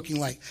looking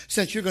like,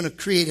 since you're going to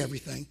create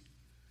everything.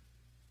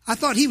 I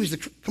thought He was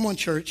come on,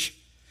 church.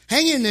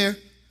 Hang in there.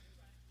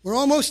 We're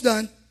almost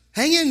done.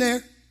 Hang in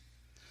there.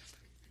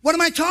 What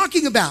am I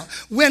talking about?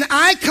 When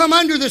I come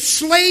under the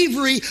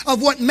slavery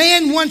of what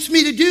man wants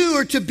me to do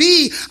or to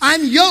be,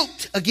 I'm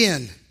yoked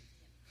again.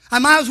 I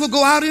might as well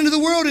go out into the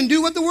world and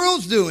do what the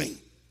world's doing.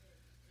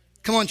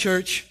 Come on,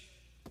 church.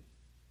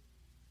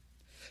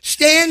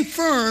 Stand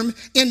firm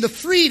in the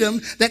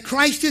freedom that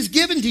Christ has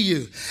given to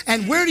you.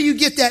 And where do you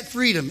get that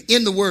freedom?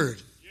 In the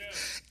Word.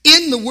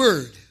 In the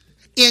Word.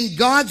 In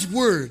God's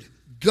Word.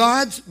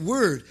 God's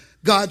Word.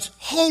 God's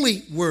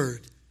holy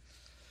word.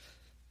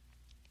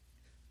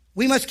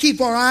 We must keep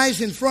our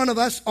eyes in front of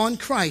us on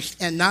Christ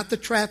and not the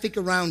traffic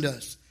around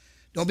us.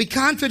 Don't be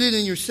confident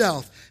in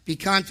yourself. Be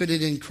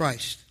confident in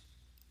Christ.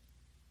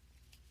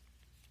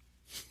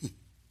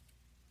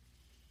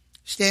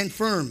 Stand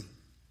firm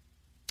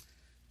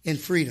in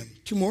freedom.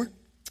 Two more.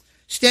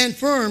 Stand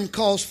firm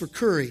calls for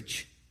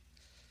courage.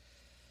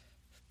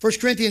 1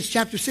 Corinthians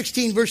chapter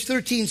 16, verse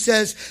 13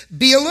 says,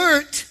 be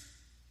alert.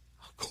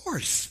 Of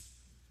course.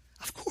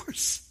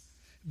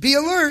 Be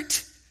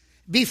alert.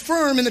 Be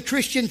firm in the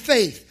Christian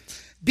faith.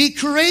 Be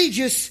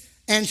courageous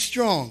and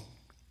strong.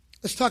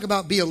 Let's talk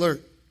about be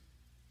alert.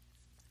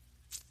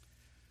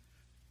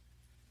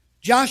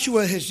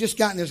 Joshua has just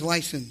gotten his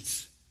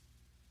license.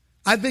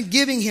 I've been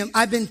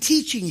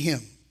teaching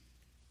him.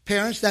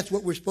 Parents, that's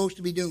what we're supposed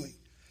to be doing.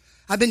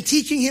 I've been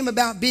teaching him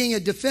about being a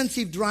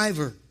defensive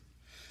driver.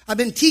 I've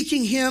been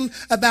teaching him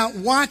about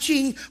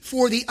watching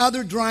for the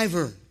other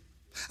driver.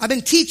 I've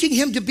been teaching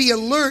him to be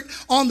alert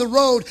on the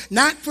road,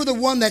 not for the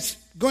one that's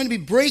going to be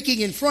braking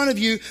in front of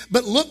you,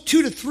 but look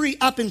 2 to 3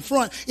 up in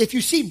front. If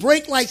you see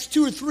brake lights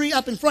 2 or 3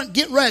 up in front,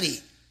 get ready.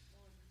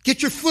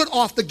 Get your foot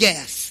off the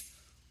gas.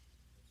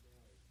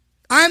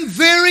 I'm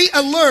very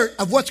alert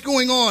of what's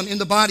going on in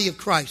the body of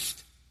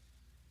Christ.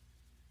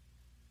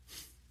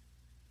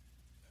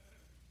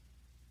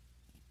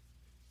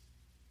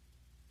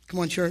 Come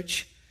on,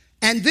 church.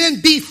 And then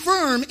be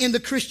firm in the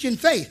Christian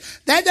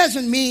faith. That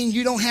doesn't mean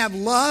you don't have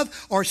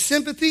love or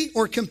sympathy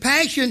or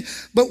compassion,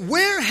 but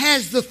where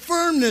has the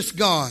firmness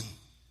gone?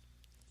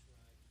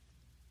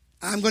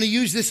 I'm going to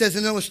use this as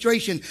an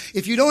illustration.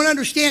 If you don't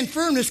understand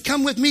firmness,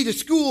 come with me to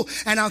school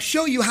and I'll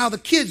show you how the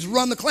kids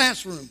run the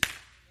classroom.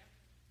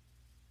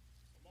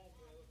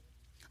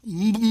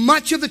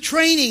 Much of the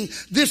training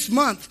this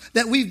month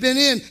that we've been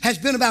in has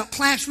been about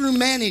classroom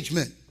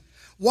management.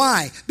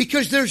 Why?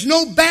 Because there's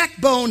no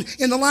backbone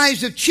in the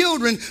lives of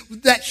children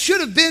that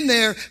should have been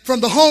there from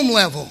the home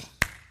level.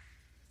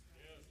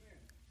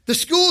 The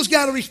school's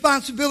got a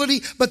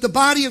responsibility, but the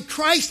body of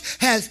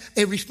Christ has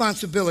a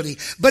responsibility.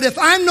 But if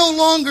I'm no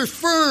longer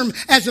firm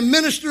as a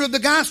minister of the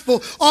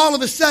gospel, all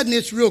of a sudden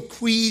it's real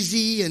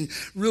queasy and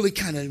really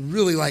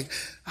like,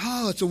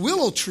 oh, it's a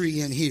willow tree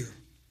in here.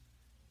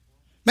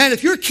 Man,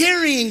 if you're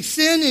carrying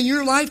sin in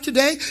your life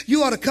today,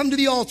 you ought to come to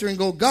the altar and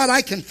go, God,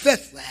 I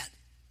confess that.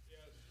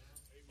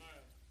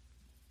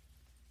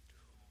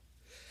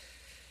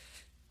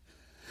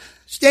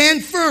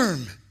 Stand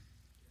firm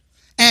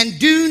and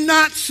do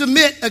not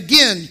submit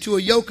again to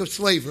a yoke of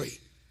slavery.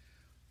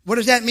 What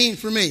does that mean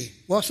for me?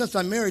 Well, since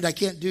I'm married, I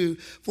can't do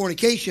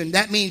fornication.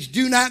 That means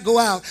do not go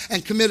out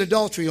and commit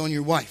adultery on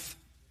your wife.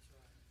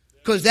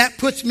 Because that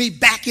puts me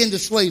back into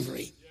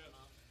slavery.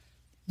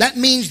 That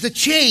means the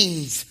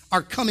chains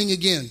are coming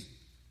again.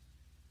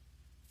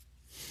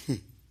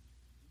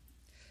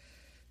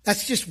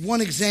 That's just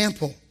one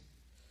example.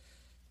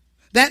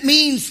 That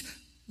means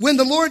when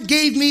the Lord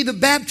gave me the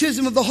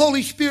baptism of the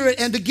Holy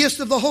Spirit and the gifts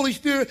of the Holy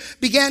Spirit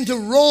began to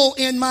roll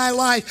in my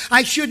life,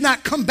 I should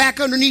not come back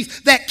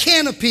underneath that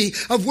canopy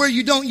of where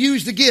you don't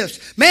use the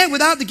gifts. Man,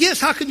 without the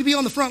gifts, how could you be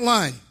on the front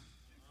line?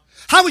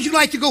 How would you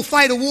like to go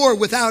fight a war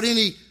without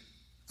any?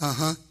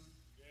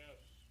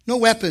 No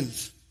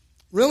weapons.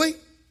 Really?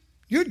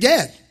 You're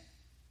dead.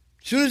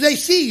 As soon as they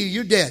see you,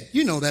 you're dead.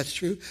 You know that's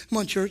true. Come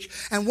on, church.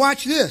 And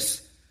watch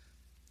this.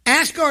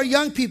 Ask our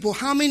young people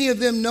how many of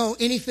them know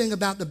anything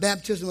about the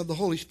baptism of the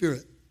Holy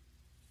Spirit.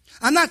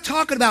 I'm not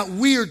talking about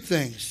weird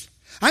things.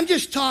 I'm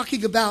just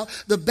talking about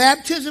the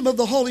baptism of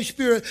the Holy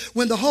Spirit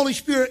when the Holy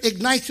Spirit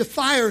ignites a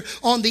fire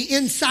on the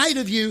inside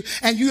of you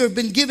and you have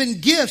been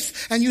given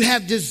gifts and you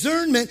have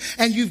discernment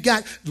and you've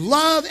got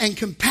love and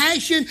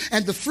compassion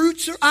and the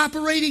fruits are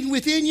operating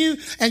within you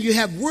and you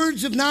have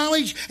words of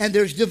knowledge and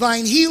there's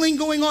divine healing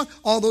going on.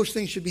 All those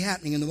things should be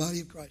happening in the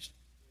body of Christ.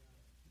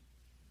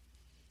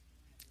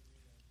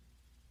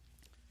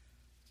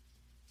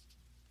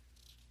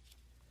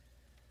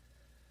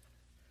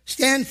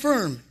 Stand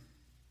firm.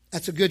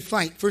 That's a good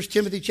fight. 1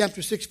 Timothy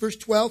chapter 6, verse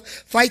 12.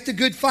 Fight the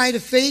good fight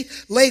of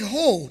faith. Lay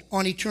hold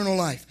on eternal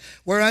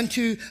life,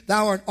 whereunto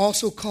thou art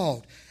also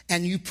called,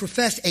 and you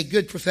profess a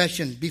good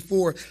profession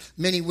before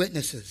many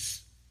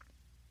witnesses.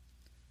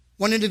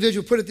 One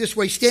individual put it this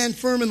way: stand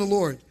firm in the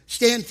Lord.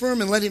 Stand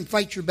firm and let him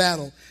fight your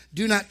battle.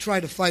 Do not try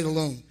to fight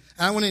alone.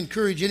 I want to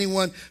encourage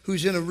anyone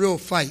who's in a real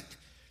fight.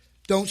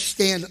 Don't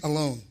stand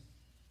alone.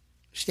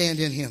 Stand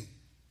in him.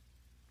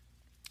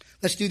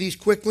 Let's do these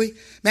quickly.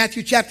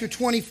 Matthew chapter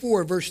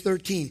 24, verse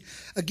 13.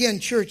 Again,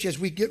 church, as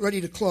we get ready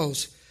to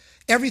close,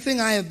 everything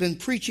I have been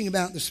preaching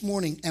about this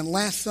morning and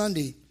last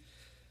Sunday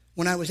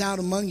when I was out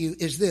among you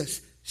is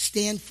this: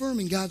 stand firm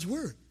in God's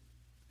word.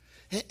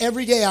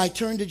 Every day I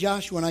turn to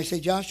Joshua and I say,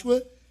 Joshua,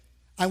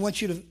 I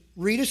want you to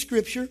read a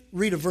scripture,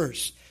 read a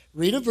verse.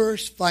 Read a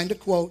verse, find a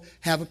quote,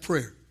 have a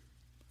prayer.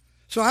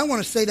 So I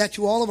want to say that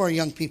to all of our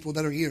young people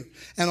that are here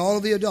and all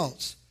of the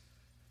adults.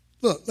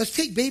 Look, let's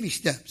take baby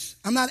steps.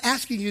 I'm not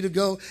asking you to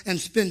go and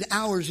spend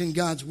hours in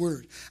God's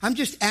word. I'm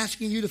just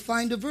asking you to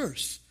find a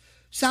verse.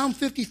 Psalm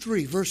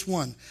 53, verse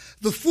 1.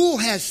 The fool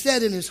has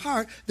said in his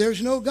heart,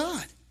 there's no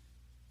God.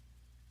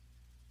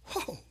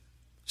 Whoa.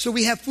 So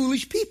we have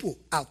foolish people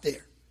out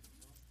there.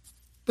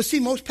 But see,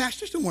 most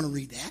pastors don't want to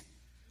read that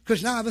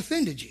because now I've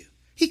offended you.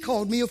 He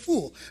called me a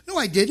fool. No,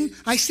 I didn't.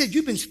 I said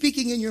you've been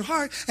speaking in your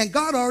heart and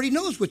God already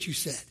knows what you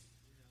said.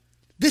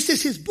 This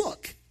is his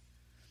book.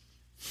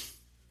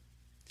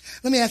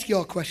 Let me ask you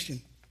all a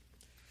question.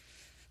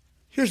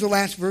 Here's the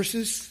last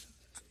verses.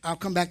 I'll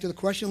come back to the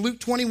question. Luke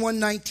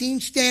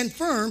 21:19, stand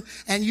firm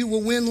and you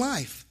will win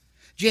life.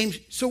 James,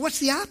 so what's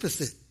the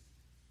opposite?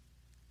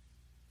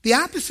 The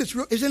opposite's,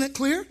 isn't it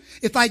clear?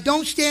 If I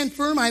don't stand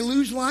firm, I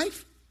lose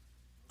life.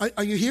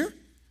 Are you here?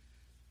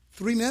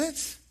 3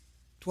 minutes?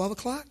 12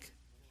 o'clock?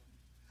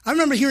 I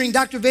remember hearing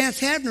Dr. Vance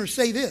Havner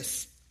say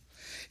this.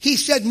 He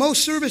said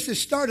most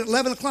services start at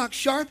 11 o'clock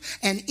sharp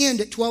and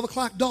end at 12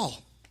 o'clock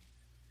dull.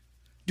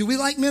 Do we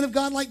like men of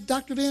God like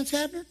Dr. Vance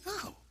Havner?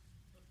 No.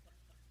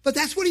 But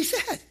that's what he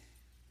said.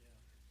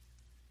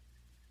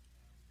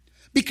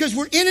 Because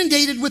we're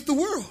inundated with the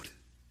world.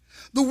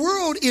 The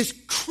world is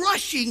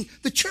crushing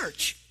the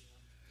church.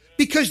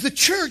 Because the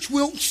church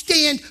will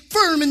stand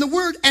firm in the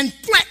word and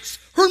flex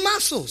her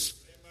muscles.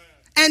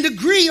 And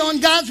agree on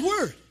God's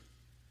word.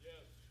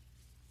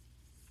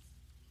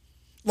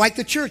 Like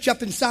the church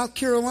up in South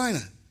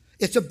Carolina.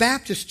 It's a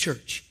Baptist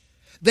church.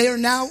 They are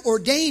now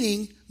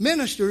ordaining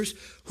ministers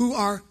who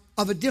are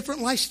of a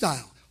different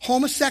lifestyle.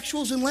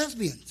 Homosexuals and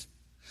lesbians.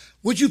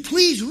 Would you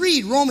please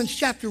read Romans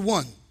chapter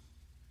 1?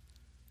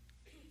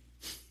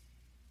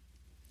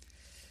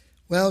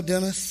 Well,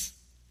 Dennis,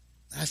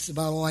 that's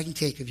about all I can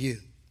take of you.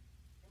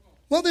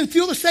 Well, then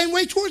feel the same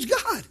way towards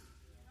God.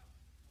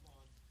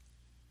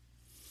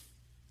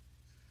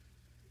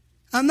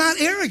 I'm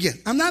not arrogant.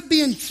 I'm not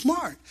being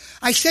smart.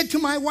 I said to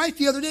my wife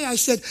the other day, I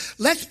said,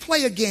 let's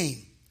play a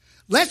game.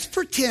 Let's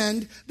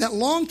pretend that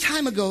long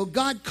time ago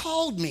God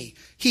called me.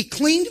 He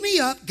cleaned me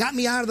up, got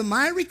me out of the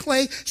miry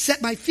clay,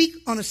 set my feet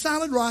on a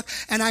solid rock,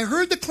 and I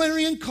heard the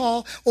clarion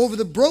call over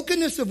the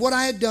brokenness of what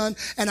I had done,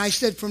 and I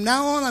said, from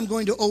now on, I'm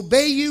going to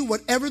obey you,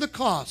 whatever the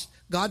cost.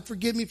 God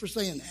forgive me for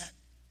saying that.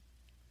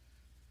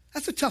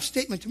 That's a tough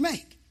statement to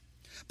make.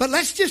 But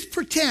let's just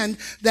pretend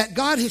that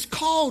God has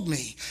called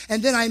me,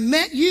 and then I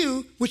met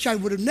you, which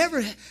that would have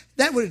never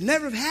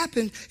have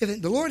happened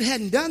if the Lord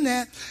hadn't done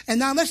that. And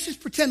now let's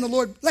pretend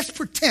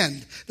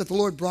that the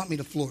Lord brought me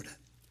to Florida,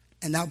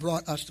 and now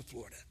brought us to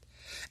Florida.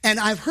 And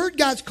I've heard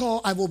God's call,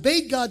 I've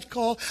obeyed God's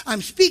call,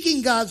 I'm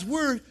speaking God's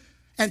word,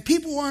 and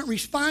people aren't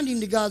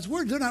responding to God's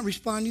word, they're not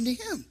responding to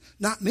him,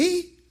 not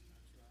me.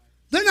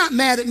 They're not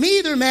mad at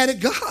me, they're mad at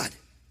God.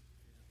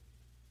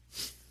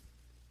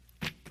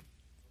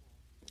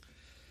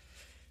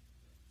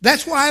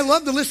 That's why I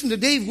love to listen to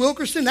Dave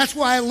Wilkerson. That's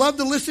why I love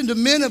to listen to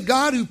men of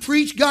God who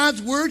preach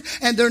God's word,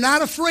 and they're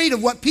not afraid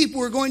of what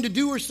people are going to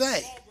do or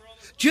say.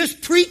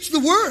 Just preach the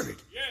word.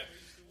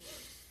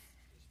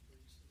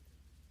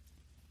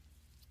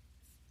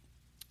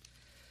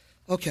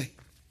 Okay.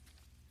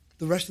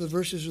 The rest of the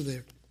verses are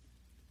there.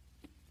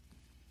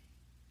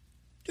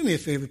 Do me a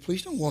favor,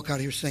 please. Don't walk out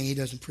here saying he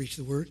doesn't preach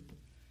the word.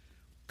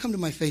 Come to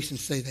my face and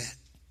say that.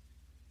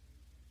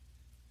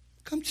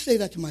 Come say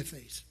that to my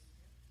face.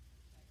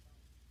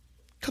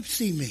 Come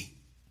see me.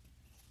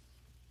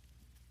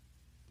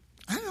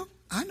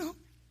 I know.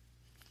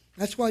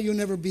 That's why you'll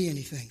never be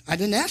anything. I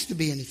didn't ask to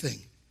be anything.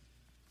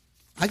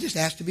 I just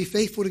asked to be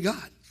faithful to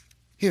God.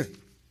 Here,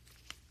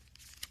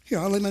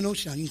 I'll lay my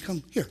notes down. You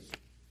can come.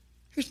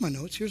 Here's my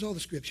notes. Here's all the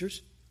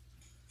scriptures.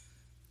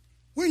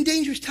 We're in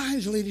dangerous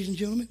times, ladies and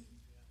gentlemen.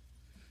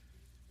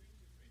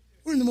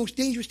 We're in the most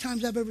dangerous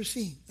times I've ever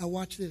seen. Now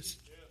watch this.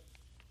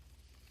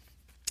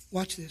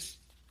 Watch this.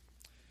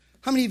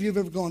 How many of you have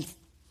ever gone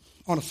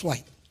on a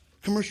flight,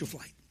 commercial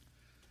flight?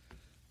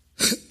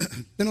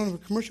 Been on a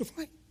commercial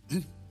flight?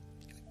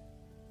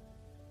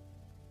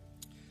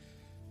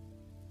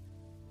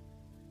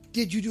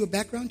 Did you do a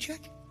background check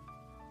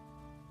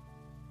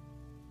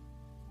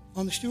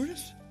on the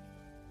stewardess?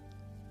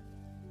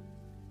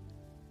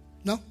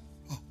 No?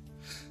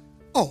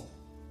 Oh,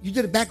 you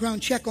did a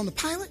background check on the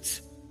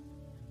pilots?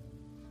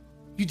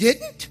 You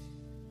didn't?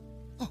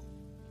 Oh.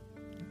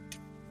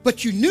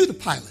 But you knew the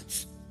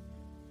pilots?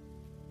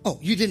 Oh,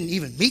 you didn't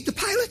even meet the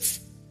pilots?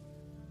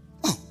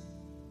 Oh.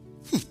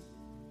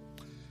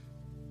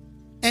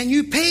 And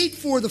you paid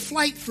for the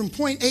flight from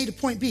point A to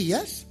point B,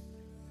 yes?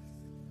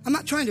 I'm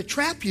not trying to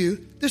trap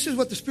you. This is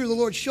what the Spirit of the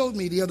Lord showed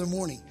me the other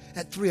morning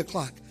at 3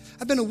 o'clock.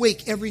 I've been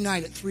awake every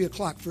night at 3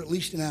 o'clock for at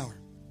least an hour.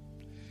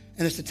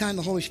 And it's the time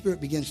the Holy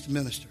Spirit begins to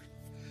minister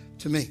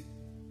to me.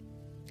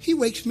 He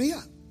wakes me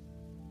up.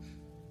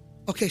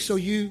 Okay, so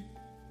you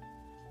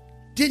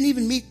didn't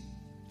even meet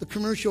the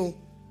commercial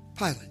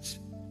pilots.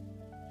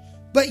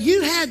 But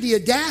you had the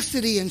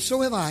audacity, and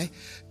so have I,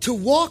 to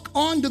walk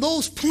onto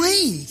those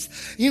planes.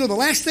 You know, the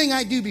last thing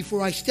I do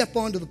before I step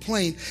onto the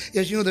plane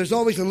is, there's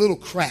always a little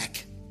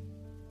crack,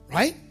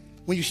 right?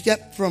 When you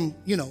step from,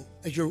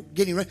 as you're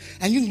getting ready,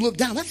 and you can look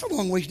down. That's a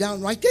long ways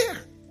down right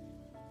there.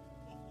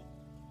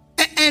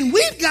 And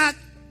we've got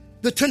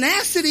The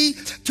tenacity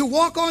to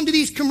walk onto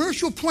these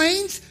commercial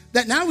planes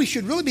that now we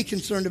should really be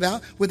concerned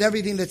about with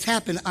everything that's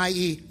happened,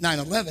 i.e.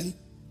 9/11.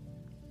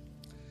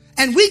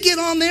 And we get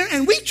on there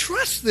and we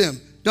trust them,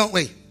 don't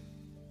we?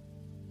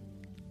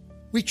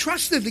 We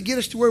trust them to get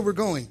us to where we're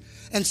going.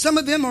 And some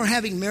of them are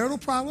having marital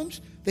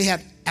problems. They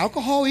have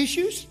alcohol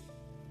issues.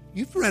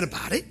 You've read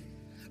about it.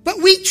 But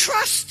we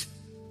trust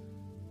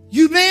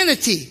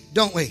humanity,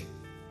 don't we?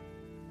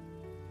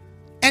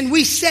 And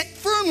we sit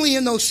firmly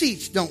in those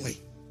seats, don't we?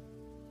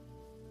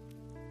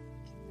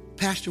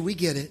 Pastor, we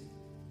get it.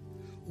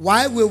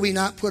 Why will we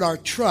not put our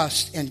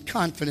trust and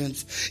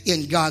confidence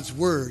in God's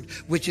word,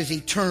 which is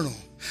eternal?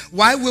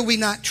 Why will we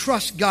not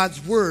trust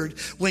God's word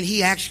when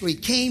he actually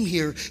came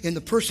here in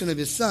the person of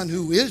his son,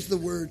 who is the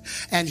word,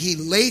 and he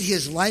laid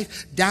his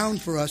life down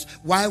for us?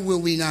 Why will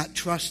we not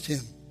trust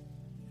him?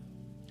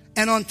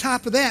 And on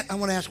top of that, I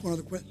want to ask one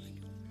other question.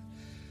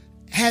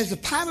 Has the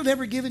pilot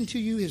ever given to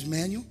you his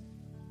manual?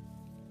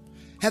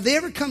 Have they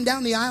ever come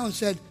down the aisle and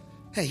said,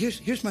 hey,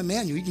 here's my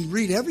manual. You can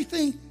read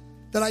everything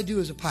that I do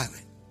as a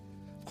pilot?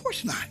 Of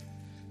course not.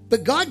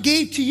 But God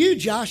gave to you,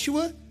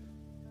 Joshua,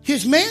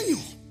 his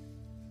manual.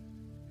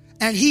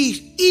 And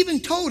he even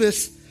told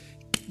us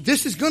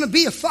this is going to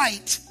be a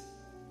fight.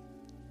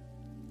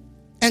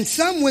 And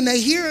some, when they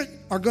hear it,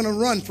 are going to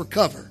run for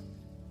cover.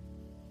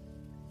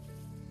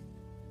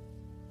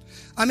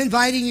 I'm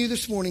inviting you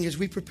this morning as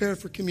we prepare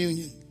for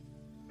communion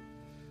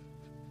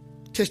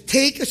to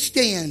take a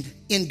stand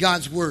in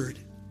God's word.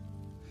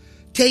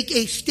 Take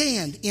a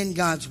stand in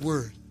God's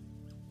word.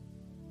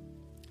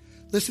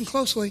 Listen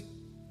closely.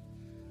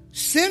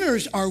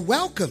 Sinners are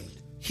welcomed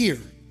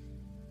here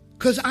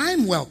because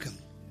I'm welcome.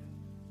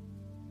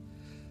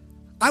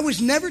 I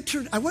was never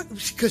turned,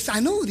 because I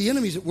know the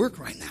enemy's at work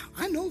right now.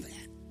 I know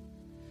that.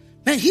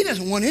 Man, he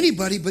doesn't want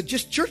anybody but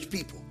just church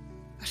people.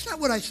 That's not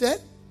what I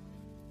said.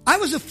 I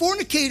was a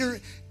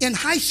fornicator in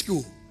high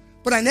school,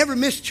 but I never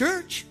missed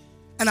church,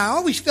 and I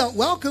always felt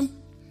welcome.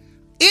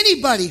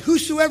 Anybody,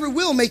 whosoever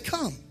will, may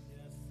come.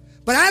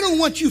 But I don't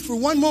want you for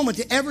one moment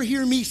to ever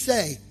hear me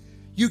say,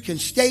 you can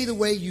stay the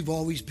way you've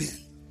always been.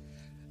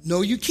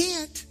 No, you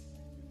can't.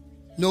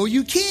 No,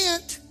 you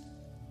can't.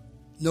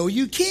 No,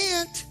 you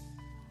can't.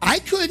 I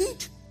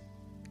couldn't.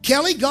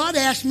 Kelly, God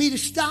asked me to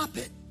stop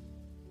it.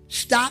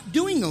 Stop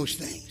doing those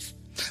things.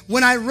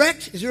 When I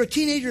wrecked, is there a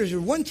teenager? Is there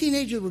one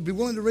teenager that would be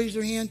willing to raise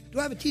their hand? Do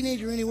I have a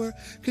teenager anywhere?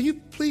 Can you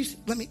please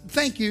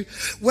thank you.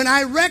 When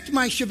I wrecked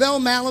my Chevelle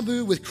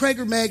Malibu with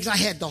Krager Megs, I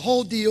had the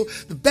whole deal,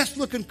 the best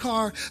looking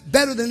car,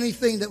 better than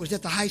anything that was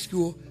at the high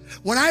school.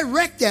 When I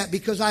wrecked that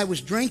because I was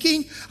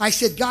drinking, I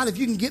said, God, if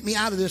you can get me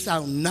out of this, I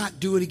will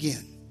not do it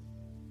again.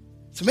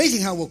 It's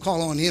amazing how we'll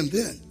call on him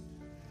then.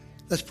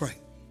 Let's pray.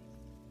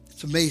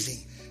 It's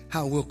amazing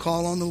how we'll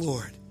call on the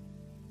Lord.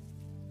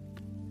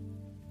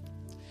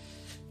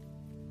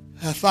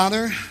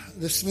 Father,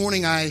 this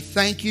morning I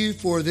thank you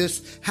for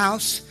this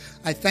house.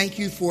 I thank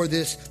you for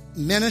this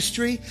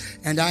ministry.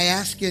 And I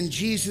ask in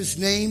Jesus'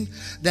 name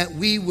that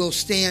we will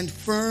stand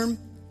firm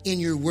in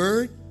your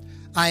word.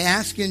 I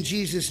ask in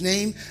Jesus'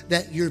 name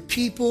that your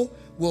people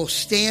will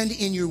stand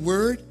in your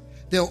word.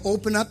 They'll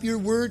open up your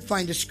word,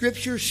 find a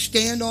scripture,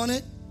 stand on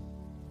it.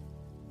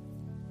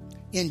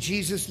 In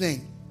Jesus'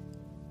 name.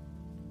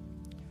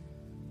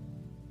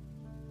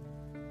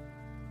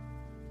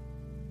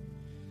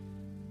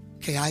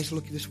 Okay, eyes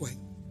look this way.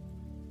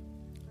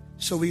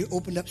 So we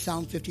opened up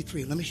Psalm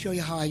 53. Let me show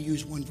you how I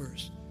use one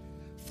verse.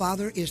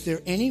 Father, is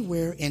there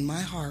anywhere in my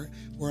heart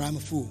where I'm a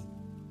fool?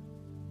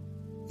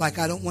 Like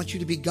I don't want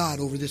you to be God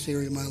over this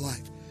area of my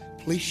life.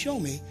 Please show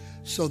me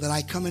so that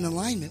I come in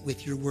alignment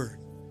with your word.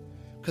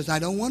 Because I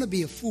don't want to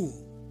be a fool.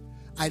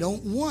 I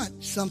don't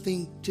want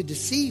something to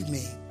deceive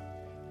me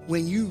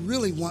when you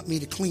really want me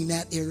to clean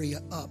that area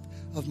up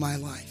of my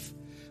life.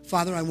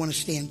 Father, I want to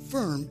stand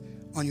firm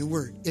on your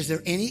word. Is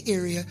there any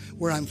area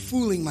where I'm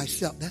fooling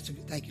myself? That's a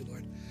good, thank you,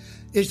 Lord.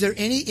 Is there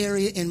any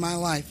area in my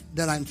life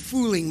that I'm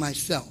fooling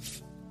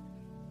myself?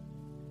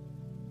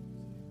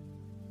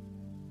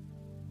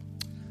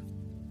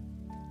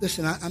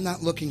 Listen, I'm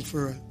not looking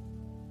for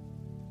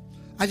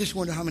I just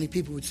wonder how many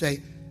people would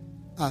say,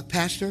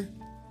 Pastor,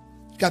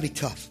 it's got to be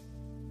tough.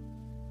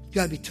 It's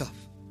got to be tough.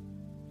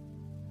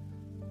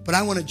 But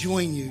I want to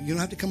join you. You don't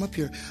have to come up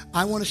here.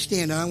 I want to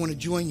stand and I want to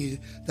join you.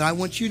 That I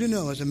want you to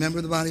know as a member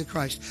of the body of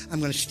Christ, I'm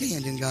going to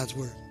stand in God's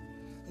word.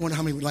 I wonder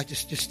how many would like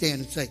to just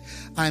stand and say,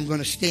 I'm going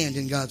to stand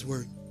in God's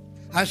word.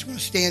 I just want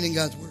to stand in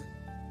God's word.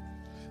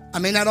 I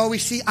may not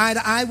always see eye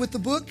to eye with the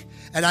book,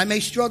 and I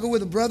may struggle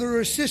with a brother or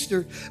a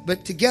sister,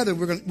 but together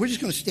we're just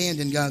going to stand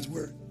in God's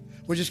word.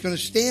 We're just going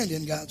to stand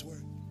in God's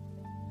word.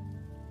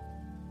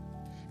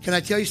 Can I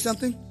tell you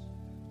something?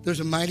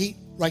 There's a mighty,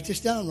 write this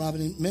down,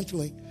 Robin,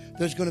 mentally.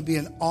 There's going to be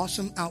an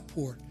awesome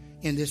outpour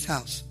in this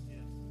house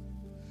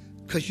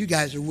because you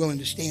guys are willing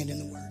to stand in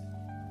the word.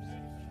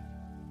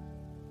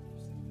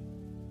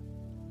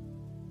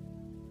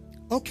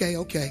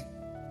 Okay.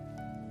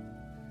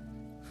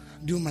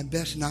 I'm doing my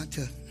best not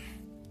to.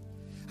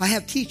 I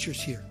have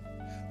teachers here.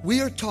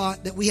 We are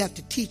taught that we have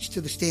to teach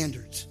to the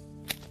standards.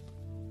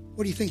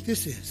 What do you think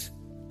this is?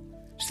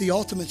 It's the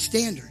ultimate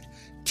standard.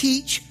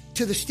 Teach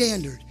to the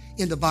standard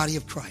in the body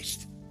of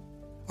Christ.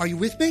 Are you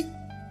with me?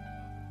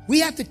 We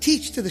have to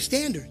teach to the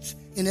standards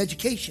in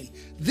education.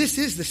 This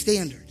is the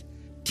standard.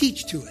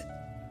 Teach to it.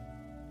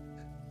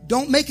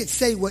 Don't make it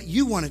say what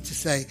you want it to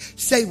say.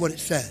 Say what it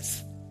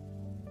says.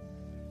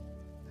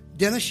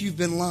 Dennis, you've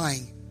been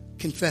lying.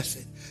 Confess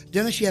it.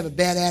 Dennis, you have a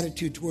bad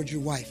attitude towards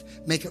your wife.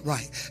 Make it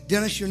right.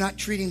 Dennis, you're not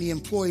treating the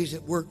employees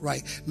at work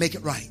right. Make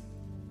it right.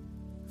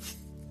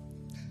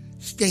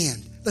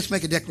 Stand. Let's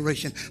make a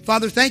declaration.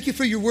 Father, thank you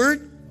for your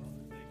word.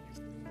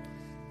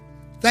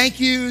 Thank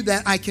you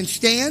that I can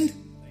stand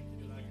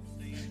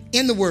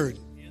in the word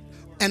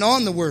and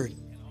on the word.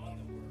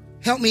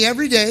 Help me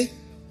every day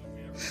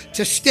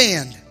to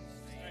stand.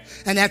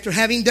 And after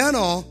having done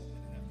all,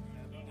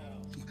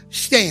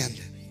 stand.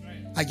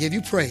 I give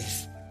you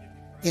praise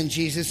in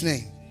Jesus'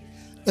 name.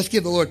 Let's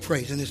give the Lord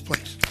praise in this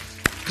place.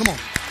 Come on.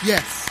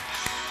 Yes.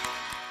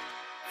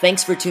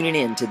 Thanks for tuning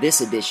in to this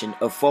edition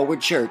of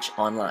Forward Church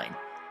Online.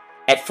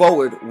 At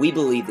Forward, we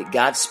believe that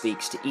God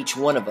speaks to each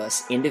one of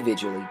us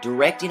individually,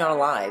 directing our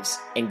lives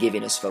and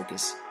giving us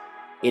focus.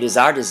 It is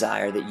our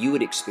desire that you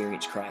would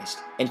experience Christ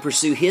and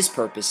pursue His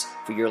purpose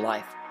for your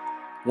life.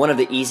 One of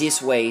the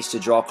easiest ways to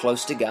draw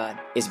close to God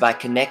is by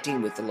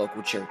connecting with the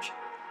local church.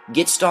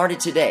 Get started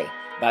today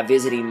by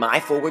visiting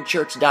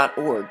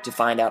myforwardchurch.org to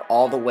find out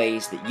all the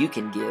ways that you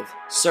can give,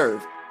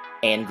 serve,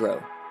 and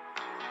grow.